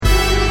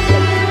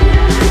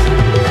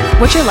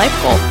What's your life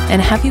goal? And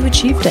have you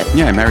achieved it?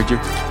 Yeah, I married you.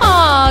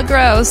 Aw,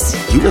 gross.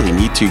 You really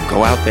need to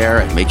go out there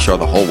and make sure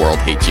the whole world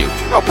hates you.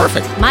 Oh,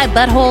 perfect. My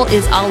butthole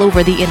is all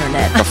over the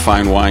internet. A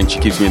fine wine. She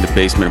keeps me in the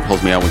basement and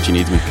pulls me out when she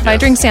needs me. If I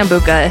drink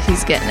Sambuca,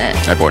 he's getting it.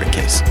 I bought a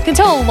case. You can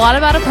tell a lot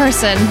about a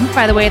person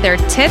by the way their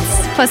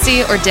tits,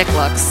 pussy, or dick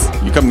looks.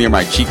 You come near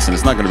my cheeks and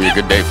it's not going to be a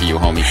good day for you,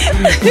 homie.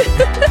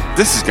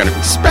 This is going to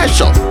be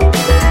special.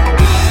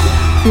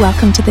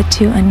 Welcome to the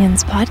Two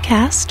Onions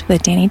podcast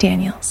with Danny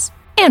Daniels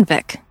and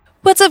Vic.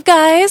 What's up,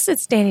 guys?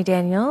 It's Danny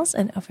Daniels,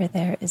 and over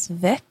there is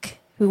Vic,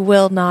 who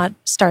will not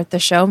start the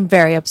show. I'm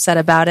very upset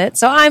about it.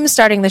 So I'm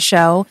starting the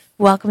show.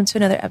 Welcome to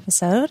another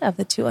episode of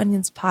the Two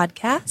Onions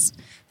podcast.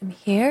 I'm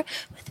here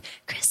with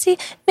Chrissy.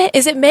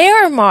 Is it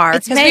Mayor or Mar?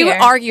 It's Because we Mayor.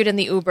 argued in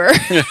the Uber.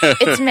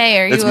 It's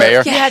Mayor. It's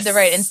Mayor. You had the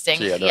right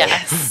instinct. She had the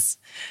Yes.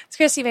 It's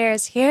Chrissy Mayer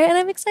is here, and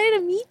I'm excited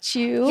to meet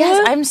you.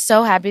 Yes, I'm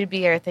so happy to be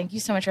here. Thank you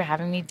so much for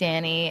having me,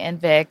 Danny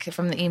and Vic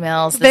from the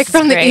emails. Vic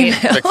from the email.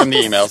 Click from the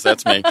emails.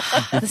 That's me.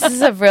 This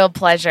is a real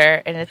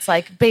pleasure, and it's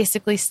like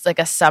basically like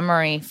a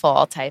summery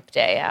fall type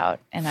day out,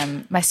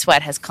 and my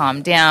sweat has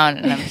calmed down,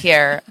 and I'm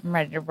here. I'm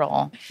ready to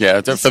roll. Yeah,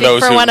 for Speak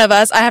those for who... one of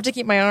us. I have to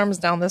keep my arms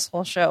down this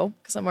whole show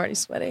because I'm already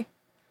sweaty.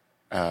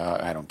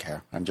 I don't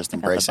care. I'm just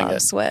got the embracing bottom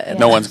it. sweat.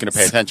 No one's going to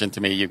pay attention to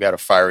me. You got a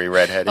fiery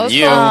redhead. And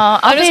you... I'll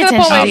pay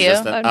attention to I'm you.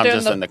 just I'm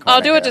just in the corner.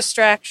 I'll do a here.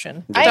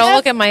 distraction. I Don't have-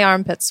 look at my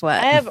armpit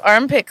sweat. I have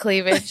armpit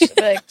cleavage.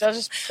 Like, I'll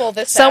just pull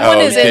this Someone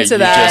out. is okay, into you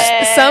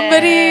that.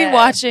 Somebody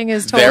watching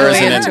is There totally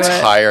is an into it.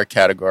 entire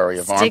category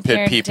of Stick your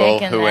armpit people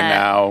dick in who are that.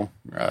 now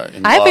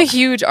in I have love. a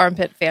huge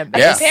armpit fan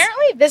base. Yeah.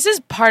 Apparently, this is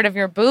part of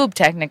your boob,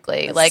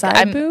 technically. Like side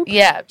I'm, boob?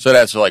 yeah. So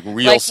that's like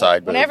real Like,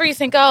 side boob. whenever you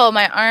think, oh,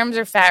 my arms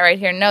are fat right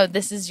here. No,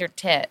 this is your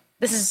tit.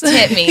 This is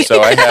tit meat. So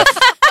I have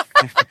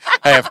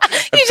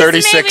you just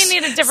 36, made me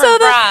need a different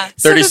bra.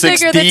 So the 36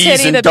 bigger the D's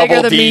titty, and the bigger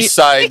double the D meat.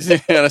 sides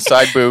and a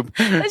side boob.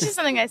 That's just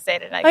something I say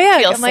to like, yeah,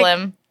 feel I'm like-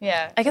 slim.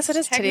 Yeah. I guess it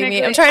is titty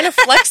meat. Technically- I'm trying to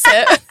flex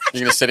it.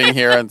 You're going to sit in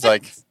here and it's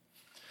like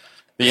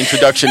the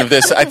introduction of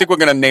this. I think we're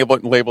going to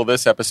label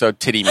this episode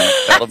Titty Meat.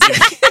 That'll be...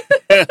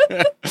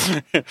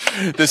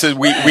 This is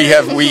we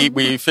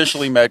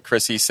officially met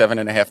Chrissy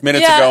 7.5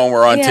 minutes Yeah, ago and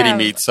we're on yeah. Titty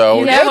Meat. So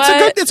You know yeah,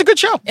 what? it's a good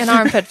show. An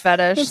armpit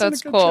fetish.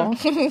 That's cool.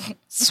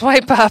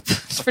 Swipe up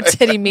for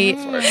titty meat.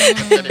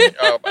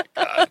 Oh my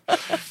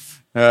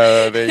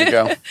god. There you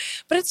go.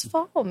 But it's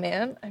fall,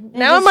 man.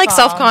 Now I'm like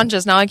fall.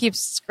 self-conscious. Now I keep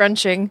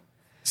scrunching.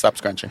 Stop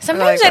scrunching.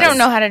 Sometimes like I this. don't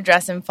know how to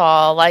dress in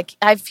fall. Like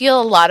I feel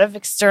a lot of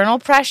external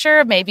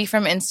pressure, maybe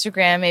from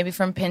Instagram, maybe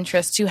from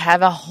Pinterest, to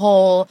have a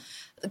whole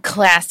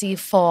classy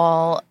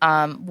fall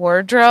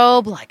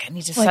wardrobe. Like I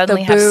need to Like the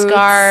suddenly have boots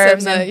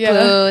scarves and and the- yeah.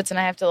 boots, and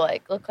I have to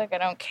like look like I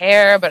don't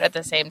care, but at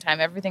the same time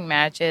everything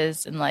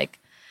matches. And like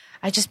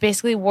I just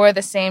basically wore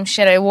the same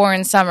shit I wore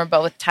in summer,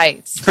 but with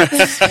tights.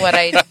 That's what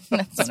I do.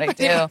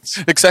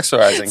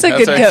 Accessorizing. It's a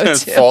good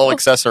That's go-to. fall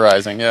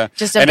accessorizing. Yeah,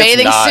 Just a And it's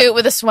bathing not. suit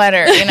with a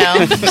sweater, you know.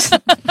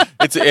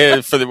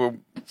 It's for the.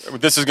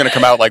 This is going to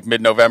come out like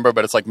mid-November,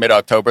 but it's like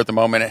mid-October at the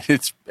moment. And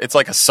it's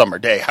like a summer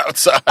day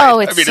outside. Oh,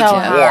 it's so it's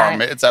hot.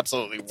 warm. It's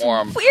absolutely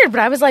warm. Weird, but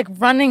I was like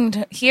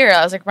running here.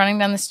 I was like running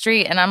down the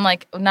street, and I'm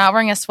like not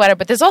wearing a sweater.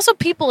 But there's also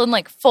people in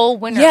like full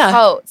winter Yeah.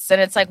 coats, and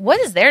it's like,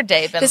 what is their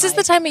day been? This is like?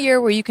 the time of year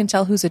where you can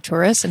tell who's a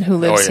tourist and who Oh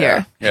lives yeah,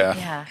 here. yeah.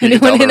 Yeah. You can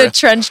Anyone tell in a the-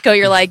 trench coat,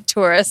 you're like,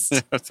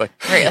 tourist. It's like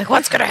Right, like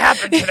what's gonna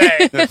happen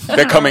today?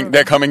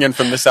 they're coming in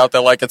from the south.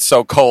 They're like, it's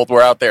so cold.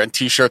 We're out there in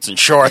t-shirts and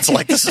shorts.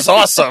 Like this is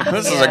awesome.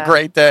 This is a Yeah.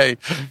 great day.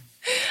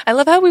 I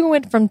love how we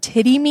went from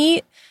titty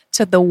meat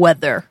to the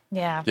weather.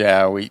 Yeah.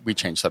 Yeah, we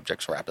change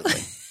subjects rapidly.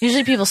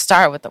 Usually people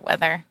start with the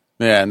weather.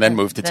 Yeah, and then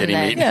move to Then titty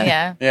they- meat.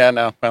 Yeah. Yeah,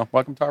 no. Well,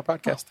 welcome to our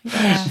podcast.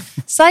 Yeah.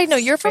 Side note,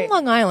 you're from Great.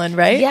 Long Island,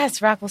 right?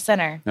 Yes, Rockwell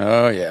Center.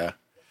 Oh yeah.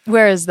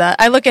 Where is that?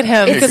 I look at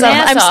him It's because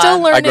I'm Nassau. still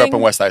learning. I grew up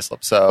in West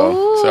Islip, so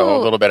a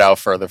Ooh. little bit out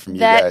further from you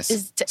That guys.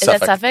 is that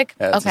Suffolk?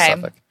 Yeah, it's in Okay.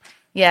 Suffolk.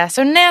 Yeah,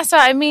 so Nassau,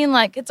 I mean,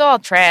 like, it's all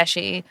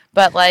trashy,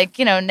 but, like,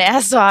 you know,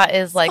 Nassau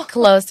is, like,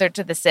 closer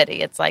to the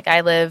city. It's like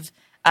I live,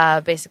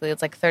 basically,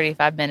 it's like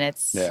 35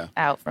 minutes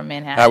out from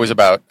Manhattan. I was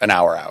about an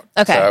hour out.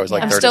 Okay, So I was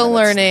like I'm 30 still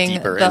minutes learning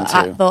deeper the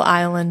into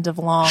island of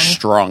Long.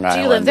 Strong Island.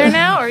 Do you live there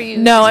now, or you?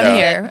 No, I'm No.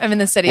 here. I'm in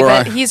the city, We're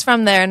but on- he's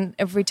from there, and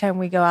every time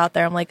we go out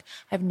there, I'm like,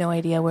 I have no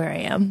idea where I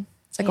am.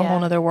 It's like a Yeah.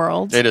 whole other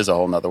world. It is a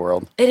whole nother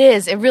world. It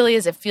is. It really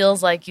is. It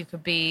feels like you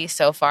could be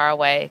so far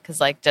away because,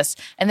 like,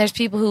 and there's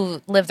people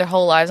who live their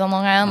whole lives on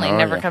Long Island. They Oh,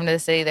 never yeah. come to the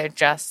city. They're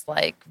just,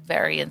 like,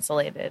 very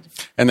insulated.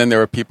 And then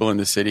there are people in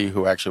the city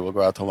who actually will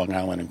go out to Long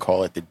Island and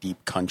call it the deep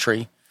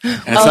country. And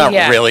it's Oh, not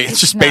yeah. really. It's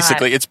just It's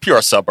basically, it's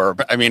pure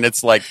suburb. I mean,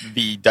 it's like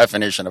the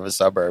definition of a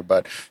suburb.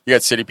 But you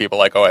got city people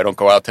like, oh, I don't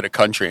go out to the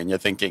country. And you're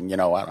thinking, you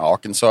know,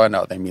 Arkansas?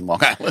 No, they mean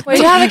Long Island. What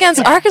do you have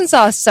against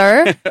Arkansas,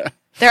 sir?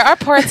 There are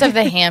parts of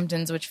the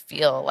Hamptons which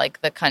feel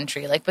like the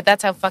country, like, but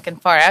that's how fucking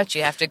far out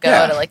you have to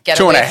go to like get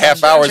 2.5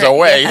 from hours the-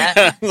 away.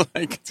 yeah,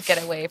 Like, to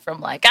get away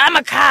from like I'm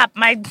a cop,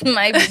 my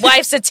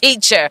wife's a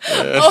teacher.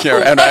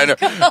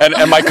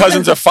 and my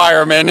cousin's a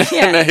fireman,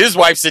 and his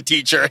wife's a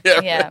teacher.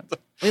 Yeah.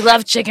 We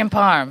love chicken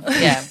parm.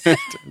 Yeah.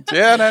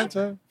 Yeah, that's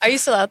Are you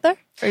still out there?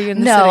 Are you in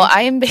the No, city?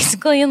 I am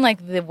basically in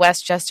like the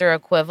Westchester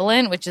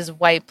equivalent, which is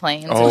White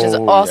Plains, which is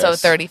Oh, also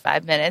yes.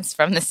 35 minutes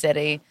from the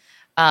city.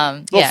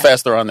 a little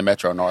faster on the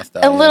Metro North,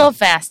 though. A little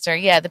faster.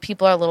 Yeah, the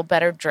people are a little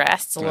better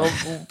dressed, a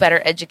little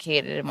better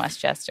educated in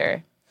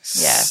Westchester.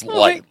 Yeah.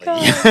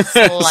 Slightly.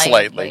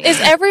 Slightly. Is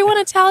everyone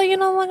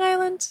Italian on Long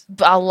Island?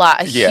 A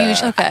lot. A Yeah.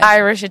 huge Okay.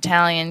 Irish,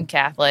 Italian,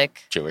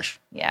 Catholic. Jewish.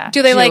 Yeah.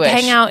 Do they like Jewish.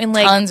 hang out in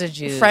like tons of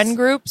Jews? friend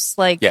groups?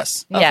 Like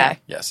Yes. Yeah. Okay.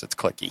 Yes, it's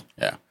cliquey.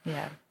 Yeah.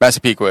 Yeah.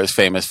 Massapequa is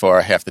famous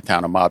for half the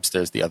town of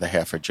mobsters, the other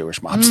half are Jewish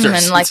mobsters.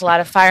 And like a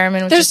lot of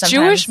firemen. Which There's is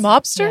Jewish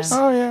sometimes- mobsters? Yeah.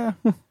 Oh,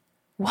 yeah.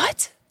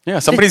 What? Yeah,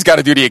 somebody's got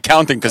to do the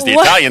accounting because the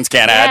What? Italians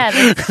can't Yeah,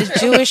 add. the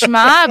Jewish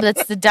mob.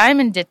 That's the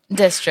Diamond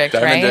District,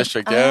 Diamond right?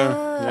 District, yeah.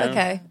 Ah, yeah.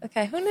 Okay.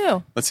 Okay. Who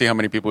knew? Let's see how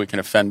many people we can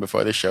offend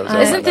before this show's over.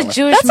 Isn't the Then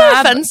Jewish That's not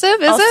mob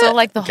offensive, is also it?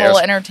 like the cares? whole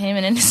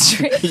entertainment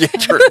industry? yeah,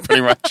 true,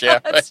 pretty much, yeah.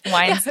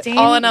 Weinstein,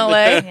 All in LA.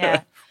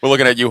 Yeah, We're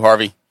looking at you,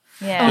 Harvey.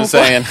 yeah. Just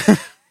saying,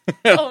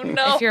 Oh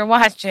no. If you're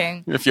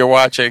watching, if you're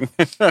watching.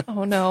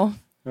 Oh no.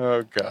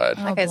 Oh, God.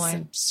 Oh, That guy's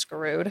boy.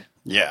 screwed.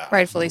 Yeah.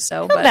 Rightfully so.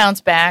 he'll But bounce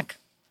back.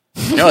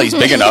 No, he's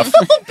big enough.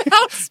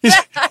 bounce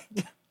back.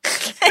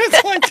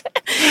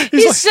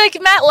 He's like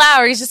Matt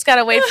Lauer. He's just got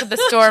to wait for the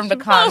storm to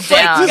calm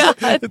down.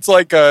 It's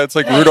like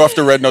Rudolph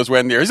the Red-Nosed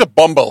Reindeer. He's a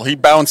bumble. He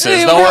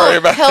bounces. Don't worry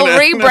about He'll it.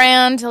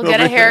 rebrand. He'll get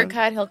a rebrand.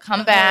 haircut. He'll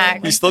come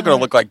back. He's still going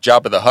to look like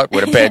Jabba the Hutt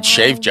with a bad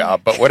shave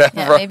job, but whatever.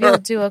 Yeah, maybe he'll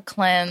do a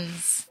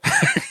cleanse.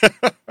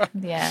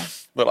 Yeah.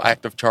 Little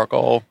active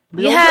charcoal.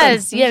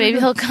 Yes. Yeah. Maybe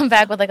he'll come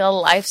back with like a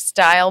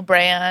lifestyle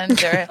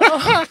brand,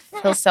 or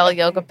he'll sell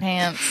yoga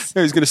pants.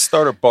 He's going to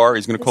start a bar.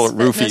 He's going to call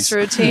it Fitness Roofies.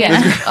 routine.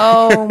 Yeah.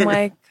 Oh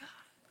my god.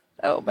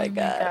 Oh my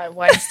god. God,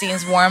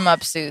 Weinstein's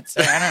warm-up suits,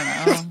 or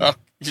I don't know.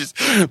 Just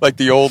like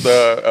the old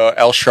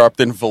Al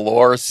Sharpton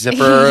velour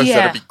zippers. Yeah.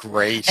 That'd be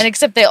great. And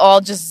except they all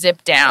just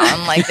zip down.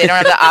 Like they don't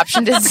have the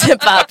option to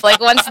zip up.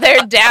 Like once they're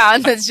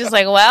down, it's just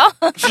like, well,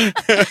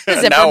 the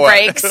zipper Now what?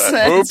 breaks. Oops.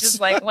 It's just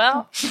like,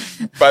 well,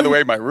 By the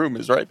way, my room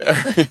is right there.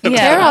 yeah.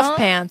 Tear well, off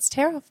pants.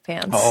 Tear off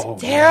pants. Oh,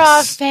 Tear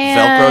off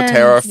pants. Velcro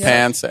tear off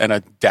pants and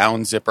a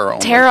down zipper only.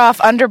 Tear off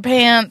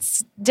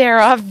underpants. Tear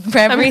off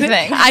I mean,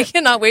 everything. I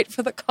cannot wait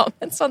for the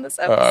comments on this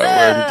episode.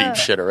 We're in deep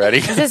shit already.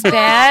 Is this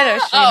bad or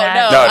should Oh, not?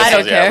 no. No, I this don't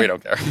is- yeah, care. we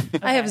don't care.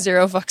 I have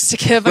 0 fucks to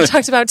give. I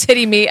talked about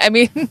titty meat. I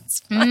mean,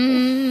 it's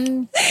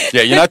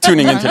Yeah, you're not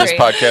tuning into this Hungry.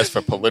 podcast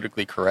for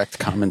politically correct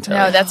commentary.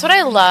 No, that's what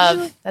I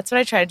love. That's what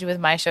I try to do with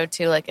my show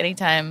too. Like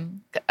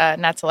anytime,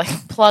 not to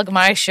like plug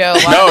my show.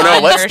 no,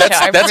 on let's, your that's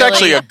show. I that's really-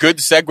 actually a good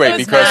segue was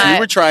because we not.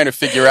 were trying to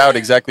figure out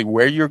exactly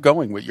where you're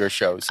going with your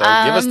show. So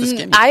give us the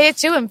skinny. I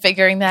too am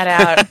figuring that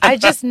out. I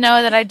just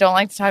know that I don't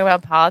like to talk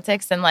about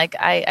politics, and like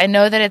I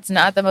know that it's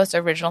not the most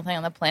original thing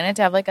on the planet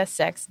to have like a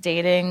sex,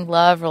 dating,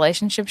 love,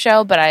 relationship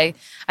show. But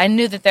I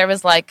knew that there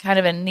was like kind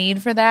of a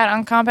need for that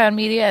on Compound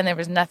Media, and there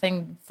was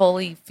nothing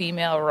fully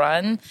female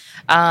run.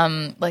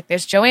 Like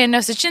there's Joanne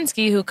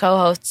Nosichinski who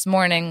co-hosts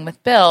Morning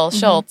with Bill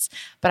Schultz,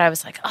 but I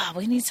was like, oh,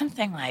 we need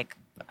something like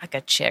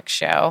a chick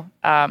show.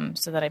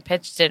 So then I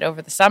pitched it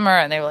over the summer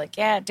and they were like,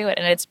 yeah, do it.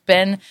 And it's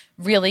been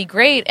really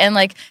great. And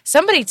like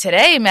somebody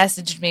today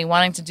messaged me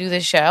wanting to do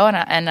this show.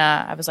 And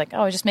I was like,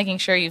 oh, just making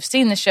sure you've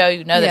seen the show.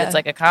 You know that Yeah. it's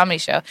like a comedy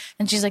show.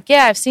 And she's like,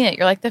 yeah, I've seen it.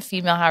 You're like the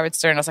female Howard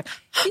Stern. I was like,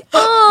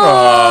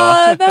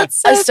 oh,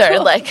 that's so I started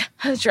cool. like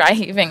dry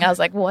heaving. I was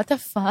like, what the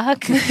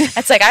fuck?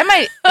 It's like,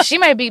 she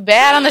might be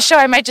bad on the show.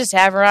 I might just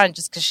have her on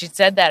just because she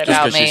said that Just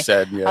about 'cause she me.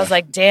 said, yeah. I was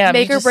like, damn.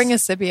 Make you her just- bring a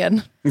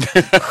Sibian.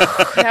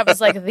 that was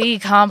like the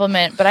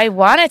compliment, but I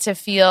want it to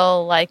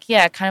feel like,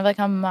 yeah, kind of like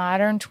a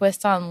modern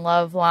twist on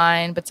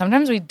Loveline. But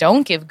sometimes we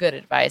don't give good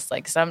advice.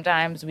 Like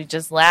sometimes we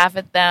just laugh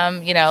at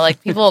them. You know,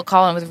 like people will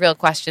call in with real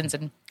questions,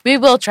 and we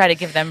will try to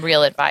give them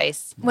real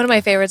advice. One of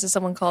my favorites is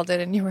someone called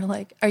in and you were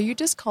like, are you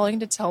just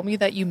calling to tell me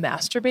that you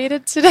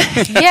masturbated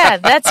today? Yeah,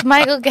 that's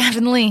Michael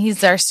Gavin Lee.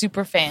 He's our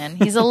super fan.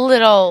 He's a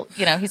little,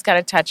 he's got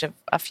a touch of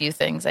a few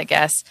things, I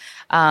guess.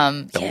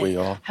 Don't we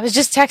all? I was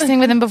just texting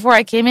with him before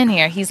I came in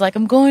here. He's like,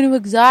 I'm going to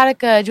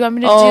Exotica. Do you want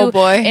me to Oh, do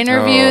boy.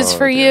 interviews Oh,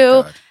 for dear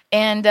you? God.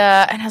 And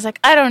I was like,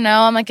 I don't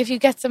know. I'm like, if you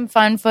get some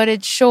fun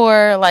footage,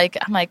 sure. Like,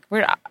 I'm like,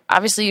 we're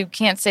obviously you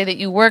can't say that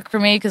you work for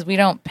me because we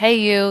don't pay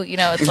you. You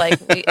know, it's like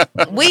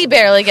we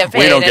barely get paid.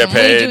 We don't get and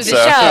paid, we do the so.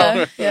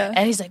 show. Yeah.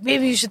 And he's like,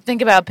 maybe you should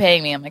think about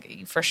paying me. I'm like,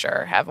 you for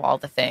sure have all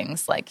the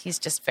things. Like, he's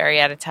just very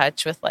out of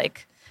touch with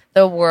like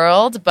the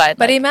world, but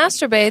But like, he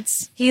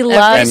masturbates. he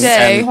loves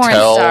day. porn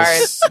tells,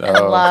 stars and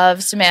oh.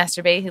 loves to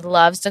masturbate. He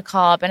loves to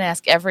call up and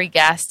ask every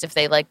guest if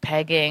they like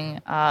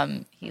pegging.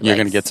 You're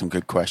going to get some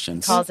good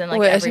questions. calls in like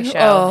Wait, every show.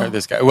 oh. Or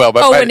this guy. Well,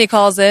 but Oh, by, when he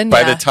calls in.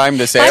 by yeah. the time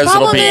this My airs, it'll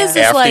problem be is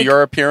after like,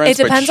 your appearance.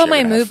 It but depends on you're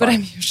my gonna have mood, but fun.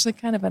 I'm usually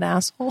kind of an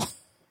asshole.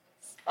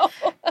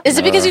 Is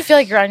it because you feel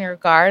like you're on your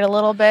guard a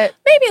little bit?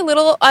 Maybe a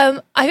little.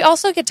 I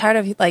also get tired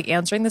of like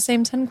answering the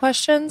same 10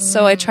 questions,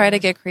 so I try to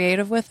get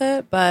creative with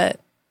it. But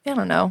I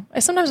don't know.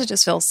 Sometimes I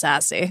just feel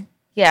sassy.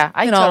 Yeah,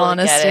 I In totally all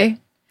get it.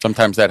 honesty,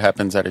 Sometimes that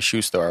happens at a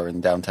shoe store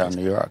in downtown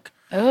New York.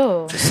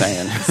 Oh, Just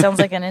saying. sounds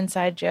like an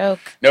inside joke.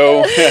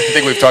 No, I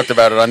think we've talked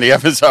about it on the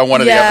episode,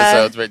 one of the Yeah.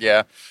 episodes, but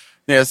yeah.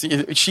 Yes,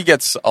 she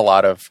gets a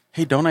lot of,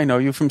 hey, don't I know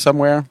you from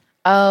somewhere?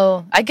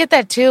 Oh, I get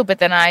that too, but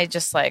then I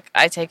just like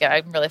I take it.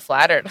 I'm really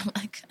flattered. I'm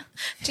like,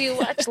 do you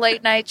watch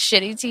late night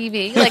shitty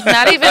TV? Like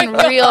not even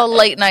real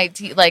late night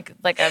like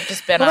I've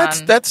just been Well,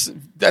 on.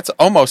 that's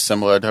almost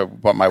similar to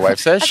what my wife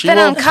says. I've been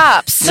on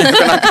Cops. been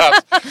on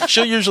Cops.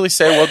 She'll usually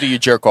say, well, do you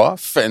jerk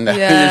off? And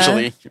Yeah.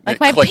 usually Like it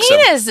my clicks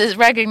penis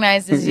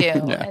recognizes you.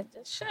 Yeah.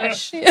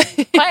 Shush.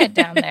 Quiet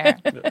down there.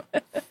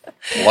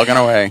 plugging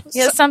away. He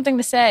has something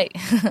to say.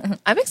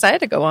 I'm excited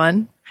to go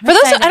on. I'm For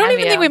those, excited I to don't have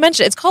even you. think we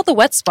mentioned it. It's called the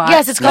Wet Spot.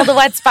 Yes, it's called The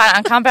Wet Spot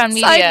on Compound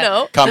Media. Side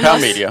note.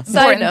 Compound Media. Side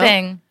Important note.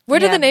 thing. Where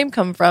did Yeah. the name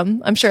come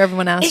from? I'm sure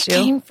everyone asked It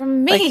you. came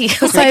from me.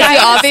 Besides the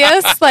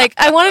obvious, like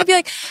I want to be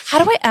like,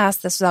 how do I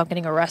ask this without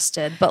getting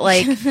arrested? But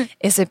like,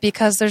 is it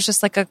because there's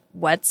just like a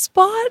wet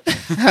spot?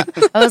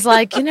 I was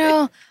like,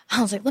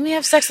 let me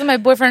have sex with my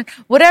boyfriend.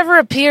 Whatever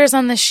appears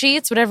on the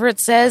sheets, whatever it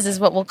says, is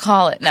what we'll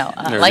call it. No,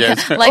 Yeah, like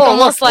yeah. like Oh,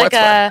 almost look,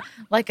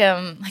 like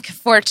a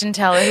fortune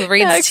teller who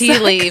reads Yeah, tea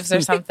exactly. leaves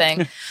or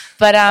something.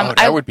 But Oh,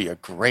 that would be a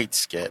great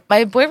skit.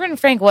 my boyfriend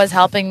Frank was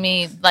helping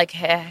me like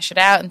hash it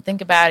out and think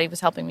about it. He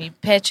was helping me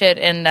pitch it,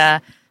 and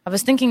I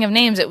was thinking of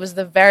names. It was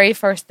the very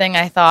first thing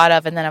I thought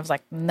of, and then I was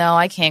like, no,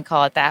 I can't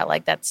call it that.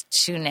 Like that's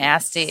too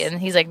nasty. And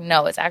he's like,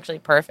 no, it's actually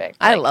perfect.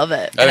 I Like, love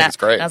it. I think it's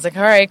great. and I was like,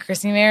 all right,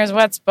 Chrissy Mayer's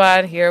Wet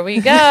Spot, here we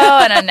go.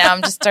 And now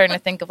I'm just starting to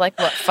think of like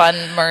what fun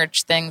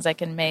merch things I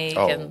can make.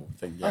 And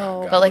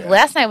but like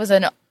last night was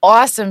an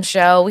awesome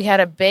show. We had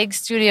a big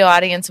studio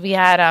audience. We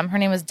had her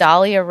name was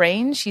Dahlia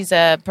Rain. She's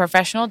a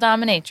professional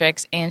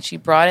dominatrix, and she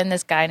brought in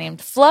this guy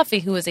named Fluffy,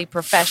 who is a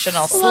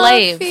professional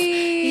slave.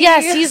 Fluffy.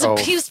 Yes, Oh,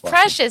 he's Fluffy.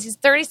 precious. He's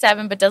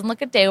 37, but doesn't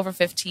look a day over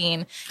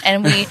 15.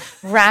 And we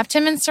wrapped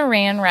him in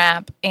saran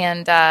wrap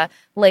and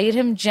laid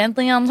him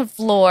gently on the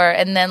floor.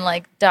 And then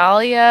like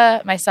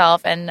Dahlia,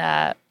 myself,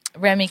 and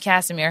Remy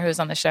Casimir, who's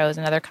on the show, is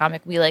another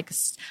comic. We like,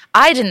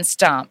 I didn't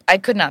stomp. I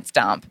could not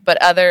stomp, but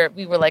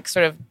we were like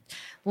sort of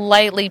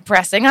lightly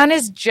pressing on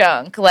his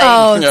junk, like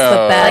Oh, it's the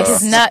No. like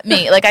best. his nut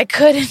meat. Like I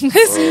couldn't,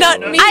 his nut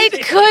meat. I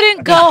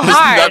couldn't go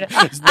hard.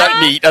 It's nut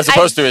meat as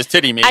opposed to his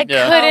titty meat. I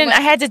yeah. couldn't. I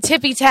had to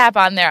tippy tap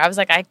on there. I was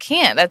like, I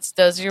can't.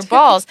 Those are your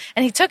balls.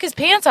 And he took his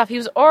pants off. He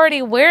was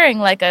already wearing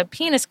like a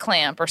penis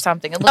clamp or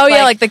something. It looked Oh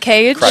yeah, like the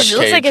cage. Crush it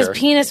looks like his cage or-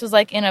 penis was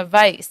like in a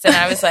vice. And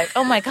I was like,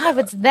 oh my god,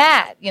 what's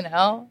that?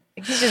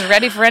 Like he's just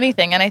ready for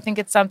anything. And I think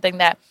it's something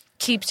that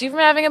keeps you from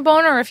having a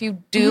boner. Or if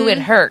you do, it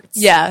hurts.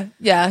 Yeah,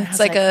 yeah. It's was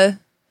like like- a.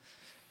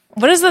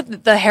 What is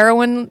the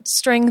heroin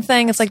string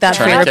thing? It's like that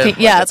for your Tourniquet,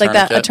 yeah. like It's a like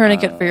that a tourniquet.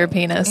 tourniquet for your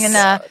penis.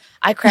 And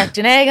I cracked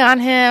an egg on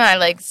him. I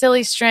like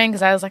silly string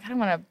because I was like, I don't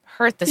want to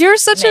hurt this. You're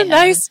such a man.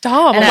 nice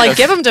Tom. And I'm I- like,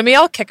 give him to me.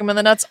 I'll kick him in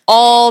the nuts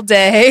all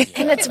day.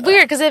 And it's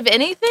weird because if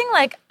anything,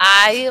 like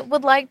I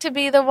would like to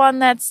be the one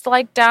that's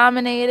like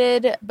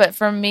dominated. But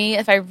for me,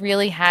 if I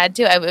really had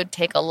to, it would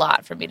take a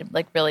lot for me to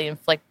like really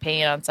inflict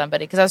pain on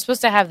somebody. Because I was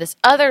supposed to have this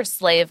other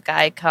slave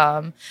guy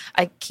come.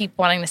 I keep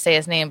wanting to say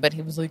his name, but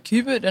he was like,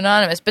 keep it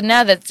anonymous. But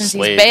now that since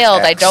Slave he's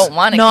bailed, I X. don't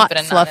want to Not keep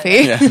it anonymous.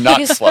 Fluffy. Yeah,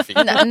 not fluffy.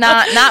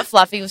 Not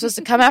Fluffy. He was supposed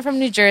to come out from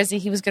New Jersey.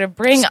 He was going to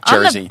bring It's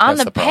on Jersey. the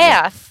That's the problem.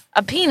 path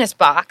a penis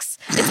box.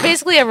 It's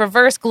basically a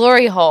reverse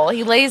glory hole.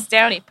 He lays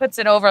down. He puts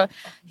it over.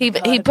 He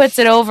puts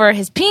it over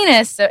his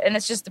penis, and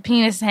it's just the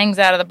penis hangs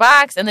out of the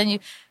box. And then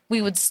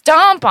we would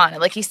stomp on it.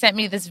 Like he sent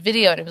me this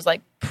video, and it was like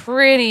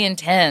pretty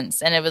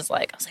intense. And it was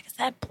like I was like, is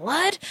that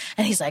blood?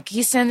 And he's like,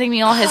 he's sending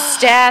me all his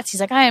stats.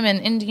 He's like, I am an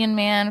Indian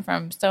man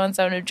from so and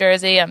so New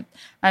Jersey.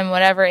 I'm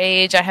whatever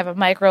age. I have a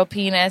micro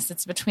penis.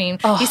 It's between.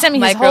 he sent me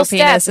his micro whole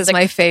penis stats. is It's like,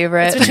 my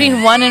favorite. it's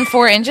between 1 and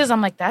 4 inches.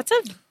 I'm like, that's a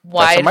That's a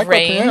wide micro-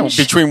 yeah, range.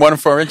 between 1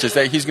 and 4 inches.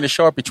 He's going to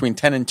show up between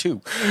 10 and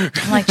 2.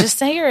 I'm like, just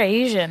say you're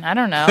Asian. I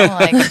don't know.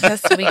 Like,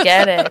 just we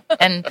get it.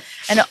 And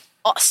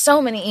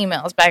so many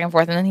emails back and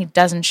forth, and then he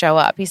doesn't show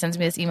up. He sends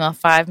me this email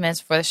 5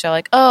 minutes before the show,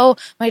 like, "Oh,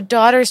 my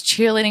daughter's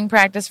cheerleading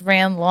practice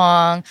ran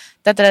long."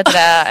 Da da da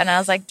da. And I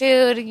was like,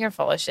 "Dude, you're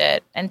full of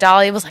shit." And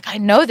Dolly was like, "I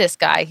know this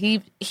guy.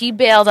 He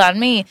bailed on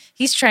me.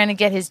 He's trying to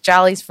get his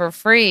jollies for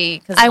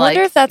free." 'Cause, I wonder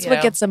like, if that's you what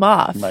know, gets him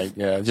off. Like,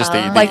 yeah, just the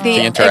Like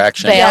the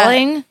interaction.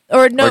 bailing.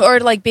 Or no, Or- or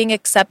like being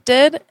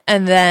accepted,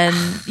 and then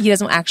he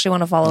doesn't actually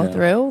want to follow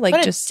through. Like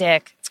What just a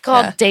dick. It's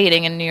called Yeah.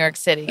 dating in New York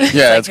City.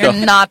 Yeah, it's you're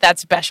called- not that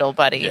special,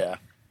 buddy. Yeah.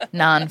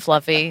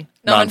 Non-fluffy.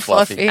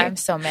 Non-fluffy. I'm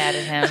so mad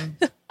at him.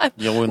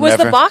 You will was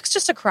never. the box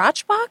just a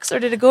crotch box, or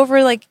did it go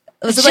over like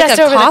was it Just like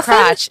a over coffin? the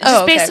crotch. It's Oh,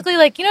 just okay. basically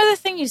like, you know the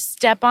thing you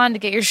step on to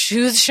get your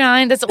shoes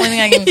shined? That's the only thing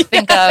I can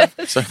think of.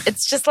 So-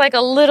 It's just like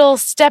a little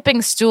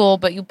stepping stool,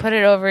 but you put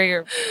it over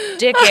your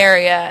dick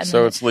area. And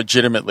So it's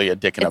legitimately a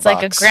dick in it's a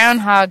like box. a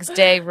Groundhog's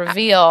Day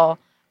reveal.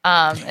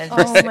 And it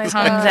just my comes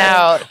God.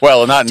 out.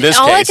 Well, not in this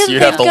All I case. can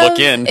You'd have to think look of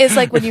in. is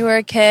like when you were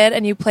a kid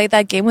and you played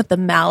that game with the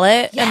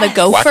mallet and the Yes.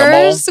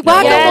 gophers.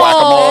 Whack-a-mole?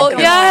 Whack-a-mole. Yeah,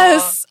 whack-a-mole.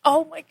 Yes.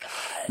 Oh my god.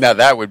 Now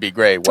that would be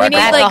great. We Whack need a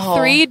That's mole. a whole-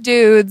 3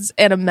 dudes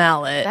and a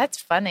mallet. That's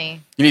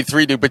funny. You need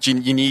 3 dudes, but you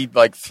need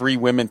like 3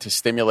 women to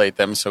stimulate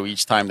them. So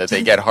each time that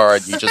they get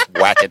hard, you just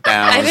whack it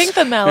down. I think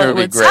the It mallet would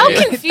be would great. How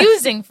Yeah.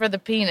 confusing for the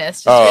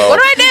penis. Just Oh. what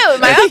do I do?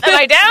 Am I up? Am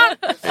I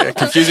down? Yeah,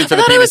 confusing for I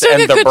the thought I was penis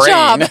doing and a the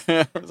good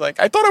brain. I was like,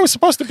 I thought I was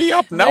supposed to be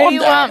up. Now Where I'm do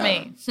you down. want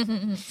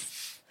me?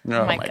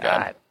 Oh my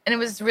God. And it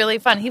was really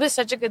fun. He was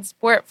such a good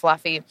sport,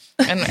 Fluffy.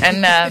 And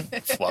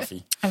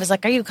Fluffy. I was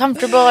like, are you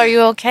comfortable? Are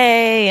you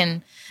okay?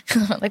 And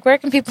like, where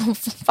can people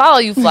follow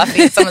you,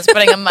 Fluffy? Someone's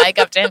putting a mic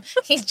up to him.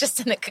 He's just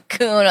in a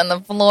cocoon on the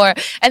floor.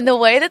 And the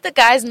way that the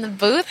guys in the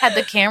booth had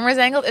the cameras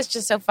angled, it's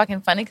just so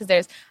fucking funny because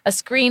there's a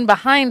screen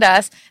behind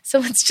us.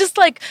 So it's just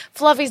like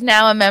Fluffy's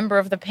now a member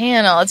of the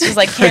panel. It's just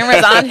like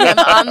cameras on him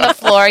on the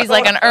floor. He's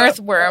like an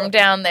earthworm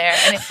down there.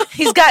 And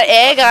he's got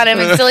egg on him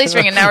and silly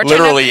string. And now we're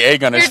Literally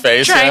egg on his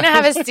face. trying yeah.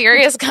 to have a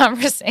serious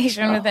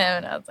conversation with him.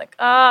 And I was like,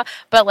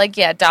 But like,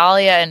 yeah,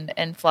 Dahlia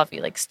and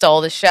Fluffy like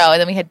stole the show. And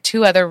then we had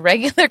 2 other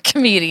regular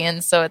comedians.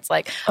 So it's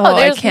like, I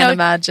there's can't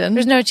imagine.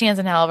 There's no chance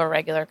in hell of a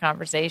regular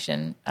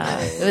conversation.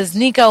 It was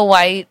Nico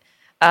White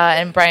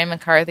and Brian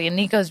McCarthy. And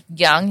Nico's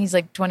young. He's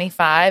like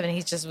 25. And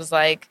he just was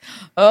like,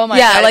 oh my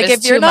God. like it was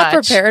if you're too not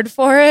much. prepared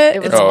for it, It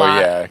was it's a Oh lot.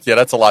 yeah,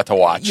 that's a lot to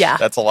watch. Yeah.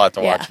 That's a lot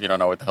to watch Yeah. if you don't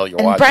know what the hell you're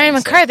And watching. Brian so.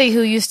 McCarthy,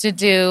 who used to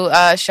do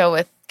a show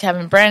with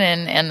Kevin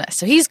Brennan, and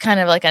so he's kind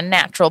of like a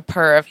natural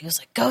perv. He was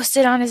like, "Go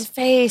sit on his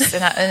face,"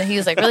 and he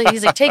was like, "Really?"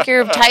 He's like, "Take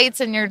your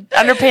tights and your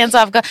underpants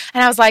off." Go.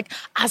 And I was like,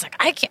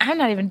 "I can't. I'm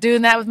not even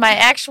doing that with my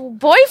actual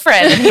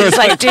boyfriend." And he was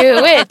like, "Do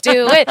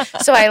it."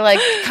 So I like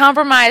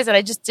compromised, and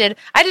I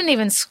didn't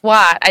even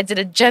squat. I did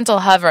a gentle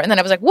hover, and then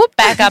I was like, "Whoop!"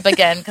 back up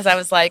again because I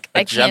was like, "I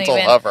can't gentle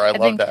even." hover. I love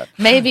think that.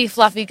 Maybe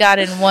Fluffy got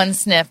in one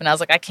sniff, and I was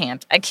like, "I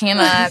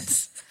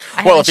cannot."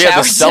 I Well, if haven't he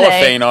had the showered today.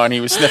 cellophane on, he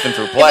was sniffing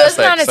through It plastic.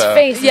 wasn't on his so.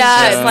 face. It was yeah,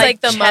 just it's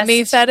like the chest-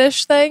 mummy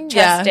fetish thing.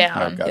 chest Yeah. Oh,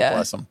 down. God Yeah.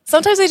 bless him.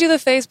 Sometimes they do the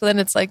face, but then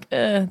it's like,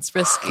 it's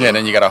risky. Yeah,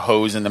 then you got a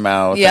hose in the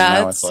mouth. Yeah, and now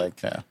it's- it's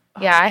like, yeah.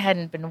 Yeah, I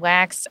hadn't been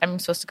waxed. I'm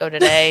supposed to go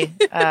today.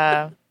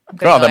 I'm Oh,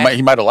 gonna go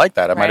he might have liked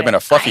that. It might have been a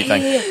fluffy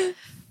thing.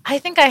 I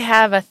think I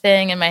have a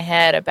thing in my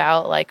head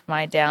about like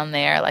my down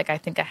there. Like I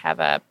think I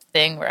have a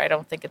thing where I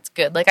don't think it's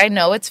good. Like I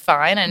know it's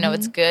fine. I know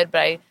it's good,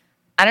 but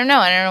I don't know.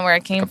 I don't know where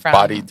it came from.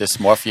 Body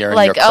dysmorphia in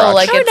like your crotch.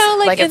 like I don't it's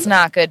know, like, it's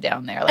not good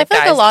down there. I Like feel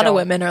like a guys lot of don't-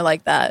 women are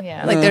like that.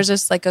 Yeah. Like there's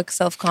just like a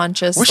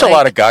self-conscious. wish like, a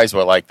lot of guys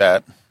were like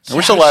that. I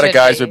wish a Yeah, lot of should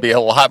guys be. would be a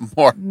lot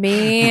more.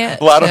 me. A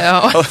lot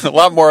too. of a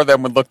lot more of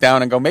them would look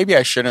down and go, maybe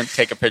I shouldn't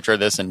take a picture of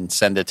this and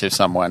send it to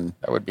someone.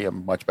 That would be a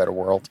much better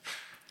world.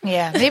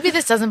 Yeah, maybe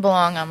this doesn't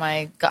belong on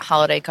my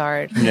holiday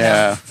card.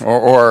 Yeah,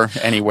 or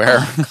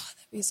anywhere.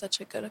 Be such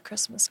a good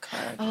Christmas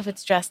card. Oh, if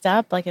it's dressed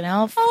up like an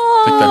elf,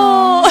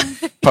 Oh,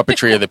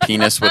 Puppetry of the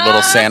penis with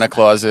little Santa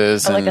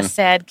Clauses or like a and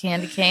sad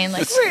candy cane,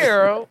 like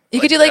you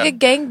could do like a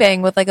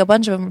gangbang with like a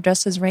bunch of them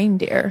dressed as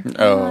reindeer.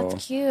 oh,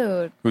 that's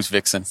cute. who's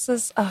Vixen? This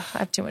is. I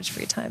have too much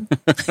free time.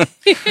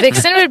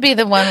 Vixen would be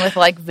the one with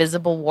like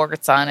visible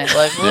warts on it,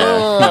 like.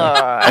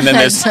 ugh. And then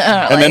there's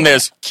Like- and then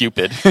there's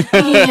Cupid.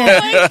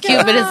 Yeah.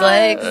 Cupid is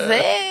like,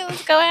 hey,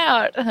 let's go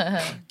out.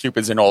 Oh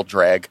Cupid's in all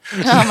drag.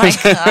 my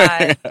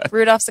god.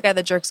 Rudolph's the guy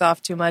that jerks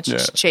off too much. Yeah.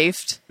 It's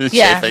chafed.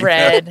 Yeah, Chafing.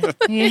 red.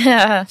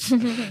 Yeah.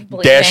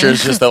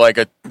 Dasher's just like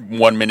a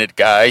 1 minute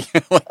guy,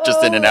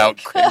 just in and out,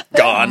 Oh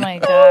gone. my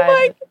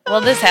god.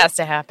 Well, this has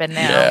to happen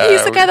now. Yeah.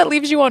 He's the guy that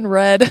leaves you on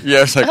red.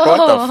 Yeah, it's like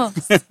what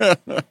the.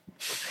 Oh,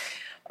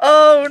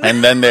 Oh no.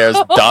 And then there's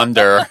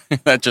Donder.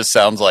 That just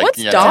sounds like What's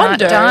you know,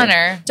 Donder?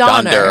 Donner.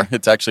 Donder.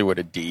 It's actually with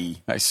a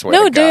D. I swear.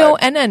 No, to God.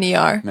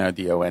 D-O-N-N-E-R. No,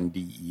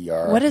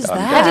 Donder. What is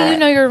Donder. How that? do you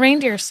know your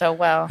reindeer so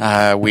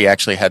well? We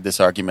actually had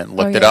this argument and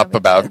looked Oh, it yeah, up we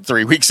about did.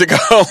 3 weeks ago.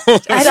 That's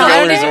the only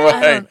Donner? reason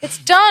why. It's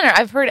Donner.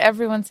 I've heard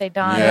everyone say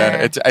Donner.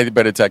 Yeah,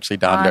 but it's actually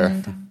Donder.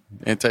 Dond-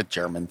 It's a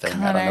German thing. I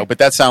Connor. don't know, but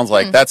that sounds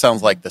like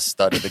the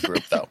stud of the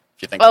group, though.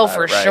 If you think Oh, about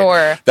for it, right?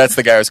 sure. That's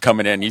the guy who's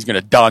coming in. He's going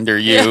to Donder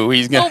you.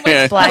 He's going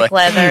to Black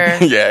leather.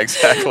 Yeah,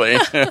 exactly.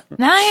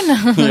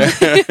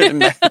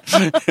 9.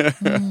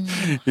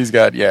 He's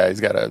got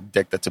a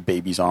dick that's a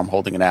baby's arm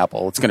holding an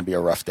apple. It's going to be a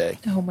rough day.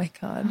 Oh my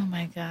god. Oh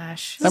my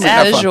gosh. I mean,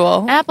 have fun.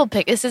 Visual. Apple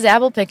pick. This is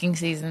apple picking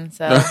season,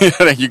 so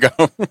There you go.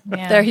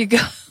 yeah. There you go.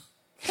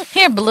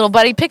 Here, little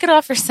buddy, pick it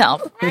off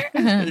yourself.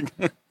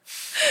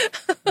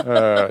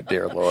 Oh,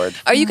 dear Lord.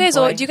 Are you guys?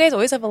 boy. Do you guys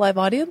always have a live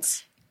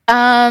audience?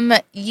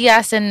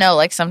 Yes and no.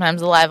 Like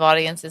sometimes the live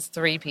audience is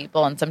 3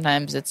 people, and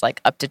sometimes it's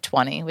like up to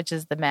 20, which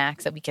is the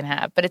max that we can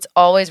have. But it's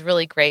always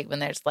really great when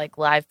there's like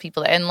live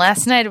people. And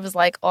last night it was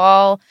like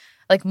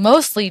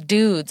mostly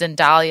dudes, and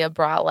Dahlia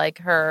brought like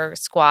her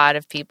squad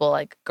of people,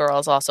 like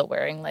girls also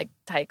wearing like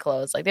tight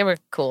clothes. Like they were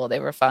cool, they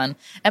were fun.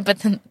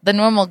 But the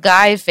normal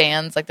guy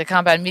fans, like the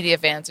Compound Media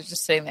fans, are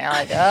just sitting there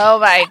like, oh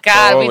my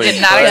god, we Holy did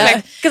not crap.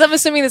 expect. Because I'm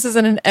assuming this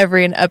isn't an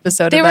every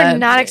episode. They were event.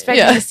 not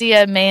expecting Yeah. to see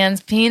a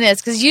man's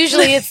penis, because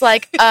usually it's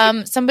like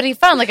somebody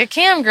fun, like a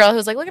cam girl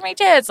who's like, look at my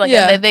tits. Like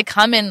Yeah. they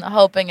come in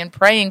hoping and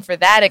praying for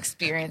that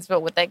experience. But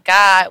what they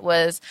got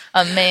was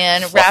a man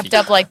Fluffy. wrapped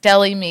up like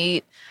deli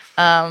meat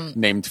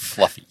Named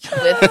Fluffy.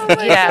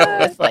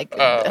 with like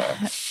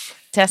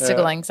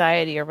testicle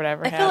anxiety or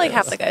whatever. I feel like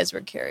half happens. the guys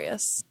were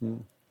curious.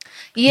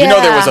 Yeah, You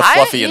know there was a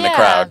fluffy in the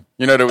crowd.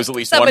 You know there was at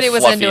least Somebody one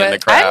was fluffy into in the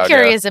it. crowd. I'm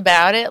curious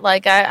about it.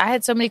 Like I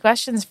had so many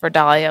questions for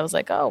Dolly. I was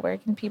like, oh, where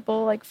can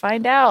people like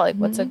find out? Like,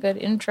 what's a good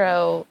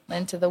intro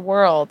into the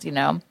world? You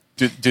know.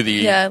 Do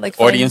the like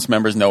audience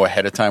members know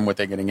ahead of time what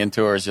they're getting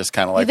into, or is just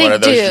kind of like They one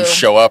of those do. you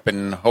show up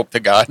and hope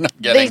to God I'm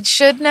getting? They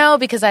should know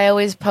because I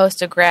always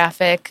post a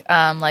graphic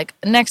like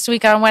next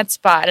week on Wet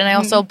Spot. And I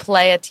also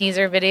play a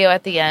teaser video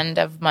at the end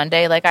of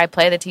Monday. Like I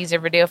play the teaser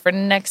video for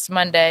next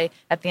Monday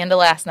at the end of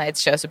last night's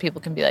show so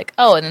people can be like,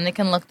 oh, and then they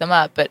can look them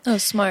up. But Oh,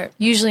 smart.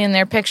 usually in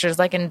their pictures,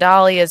 like in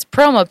Dahlia's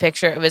promo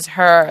picture, it was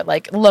her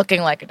like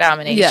looking like a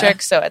dominatrix. Yeah.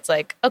 So it's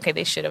like, okay,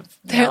 they should have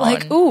They're known.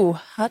 like, ooh,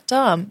 hot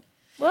Dom.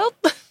 Well,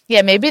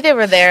 Yeah, maybe they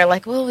were there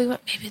like, well,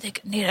 maybe they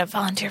could need a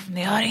volunteer from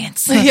the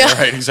audience. yeah.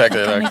 Right, exactly.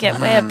 Let me Like,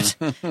 get whipped.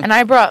 And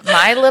I brought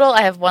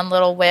I have one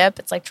little whip.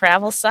 It's like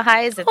travel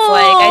size. It's like,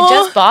 I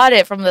just bought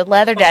it from the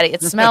Leather Daddy.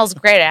 It smells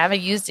great. I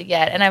haven't used it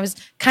yet. And I was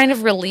kind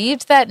of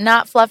relieved that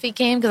not Fluffy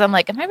came because I'm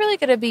like, am I really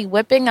going to be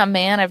whipping a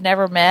man I've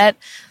never met?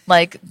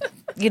 Like, is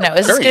this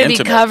Very going to be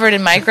intimate. covered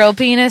in micro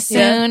penis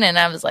Yeah. soon? And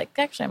I was like,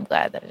 actually, I'm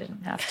glad that I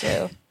didn't have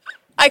to.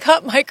 I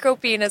got micro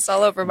penis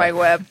all over my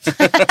web.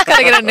 Gotta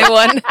get a new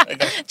one.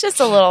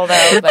 Just a little,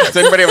 though. But does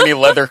anybody have any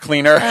leather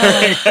cleaner?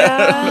 Oh,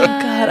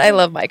 God, I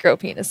love micro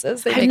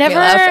penises. They I've make never- me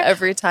laugh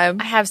every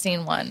time. I have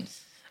seen one,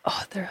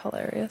 Oh, they're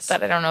hilarious.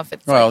 but I don't know if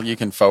it's Well, you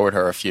can forward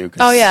her a few. 'Cause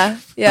Oh, yeah.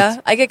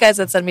 I get guys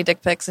that send me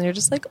dick pics, and you're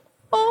just like,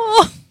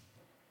 oh.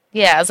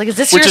 yeah. I was like, is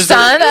this Which your is the-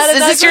 son's? That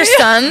is Is this your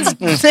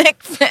son's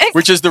dick pic?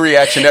 Which is the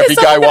reaction every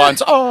guy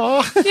wants.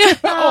 Oh,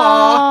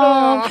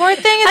 Oh, poor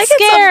thing. I It's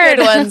get scared.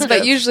 some good ones,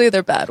 but usually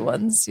they're bad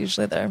ones.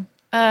 Usually they're,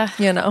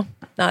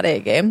 not A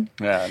game.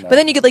 yeah. No. But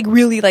then you get like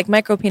really like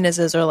micro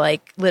penises are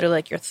like literally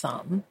like your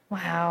thumb.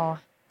 Wow.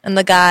 And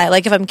the guy,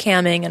 like if I'm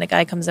camming and a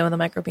guy comes in with a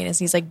micro penis,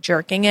 he's like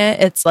jerking it.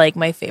 It's like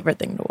my favorite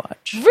thing to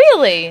watch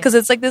Really? because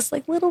it's like this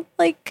like little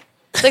like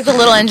It's like the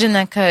little engine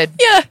that could.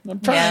 yeah.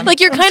 Yeah. Like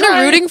you're kind of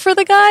rooting for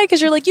the guy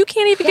because you're like you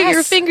can't even get your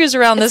Yes. fingers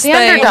around this the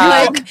thing.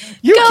 underdog. Like,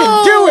 you go.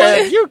 can do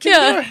it. You can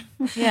Yeah.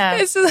 do it. Yeah.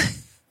 it's just,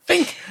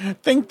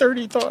 Think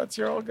 30 thoughts.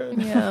 You're all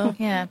good. yeah.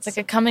 Yeah. It's like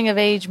a coming of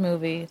age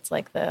movie. It's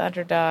like the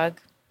underdog.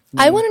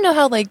 I want to know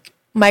how like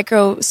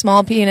micro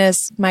penis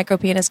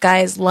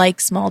guys like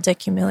small dick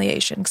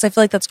humiliation because I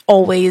feel like that's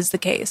always the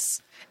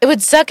case. It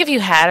would suck if you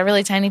had a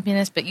really tiny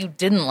penis, but you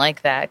didn't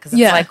like that because it's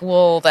Yeah. like,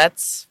 well,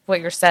 that's what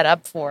you're set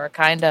up for,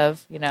 kind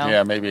of,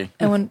 Yeah, maybe.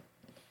 And when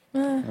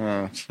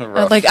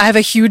Rough. like I have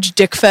a huge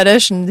dick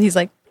fetish, and he's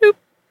like, "Boop."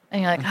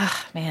 And you're like,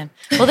 oh, man.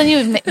 Well, then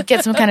you would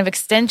get some kind of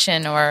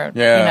extension or,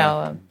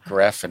 Yeah.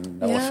 Giraffe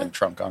and elephant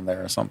trunk on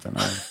there or something.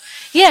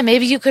 yeah,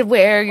 maybe you could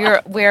wear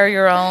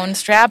your own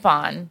strap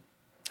on.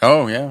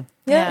 Oh, yeah.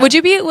 Yeah. Yeah. Would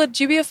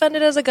you be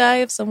offended as a guy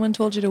if someone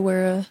told you to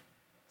wear a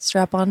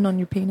strap on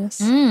your penis?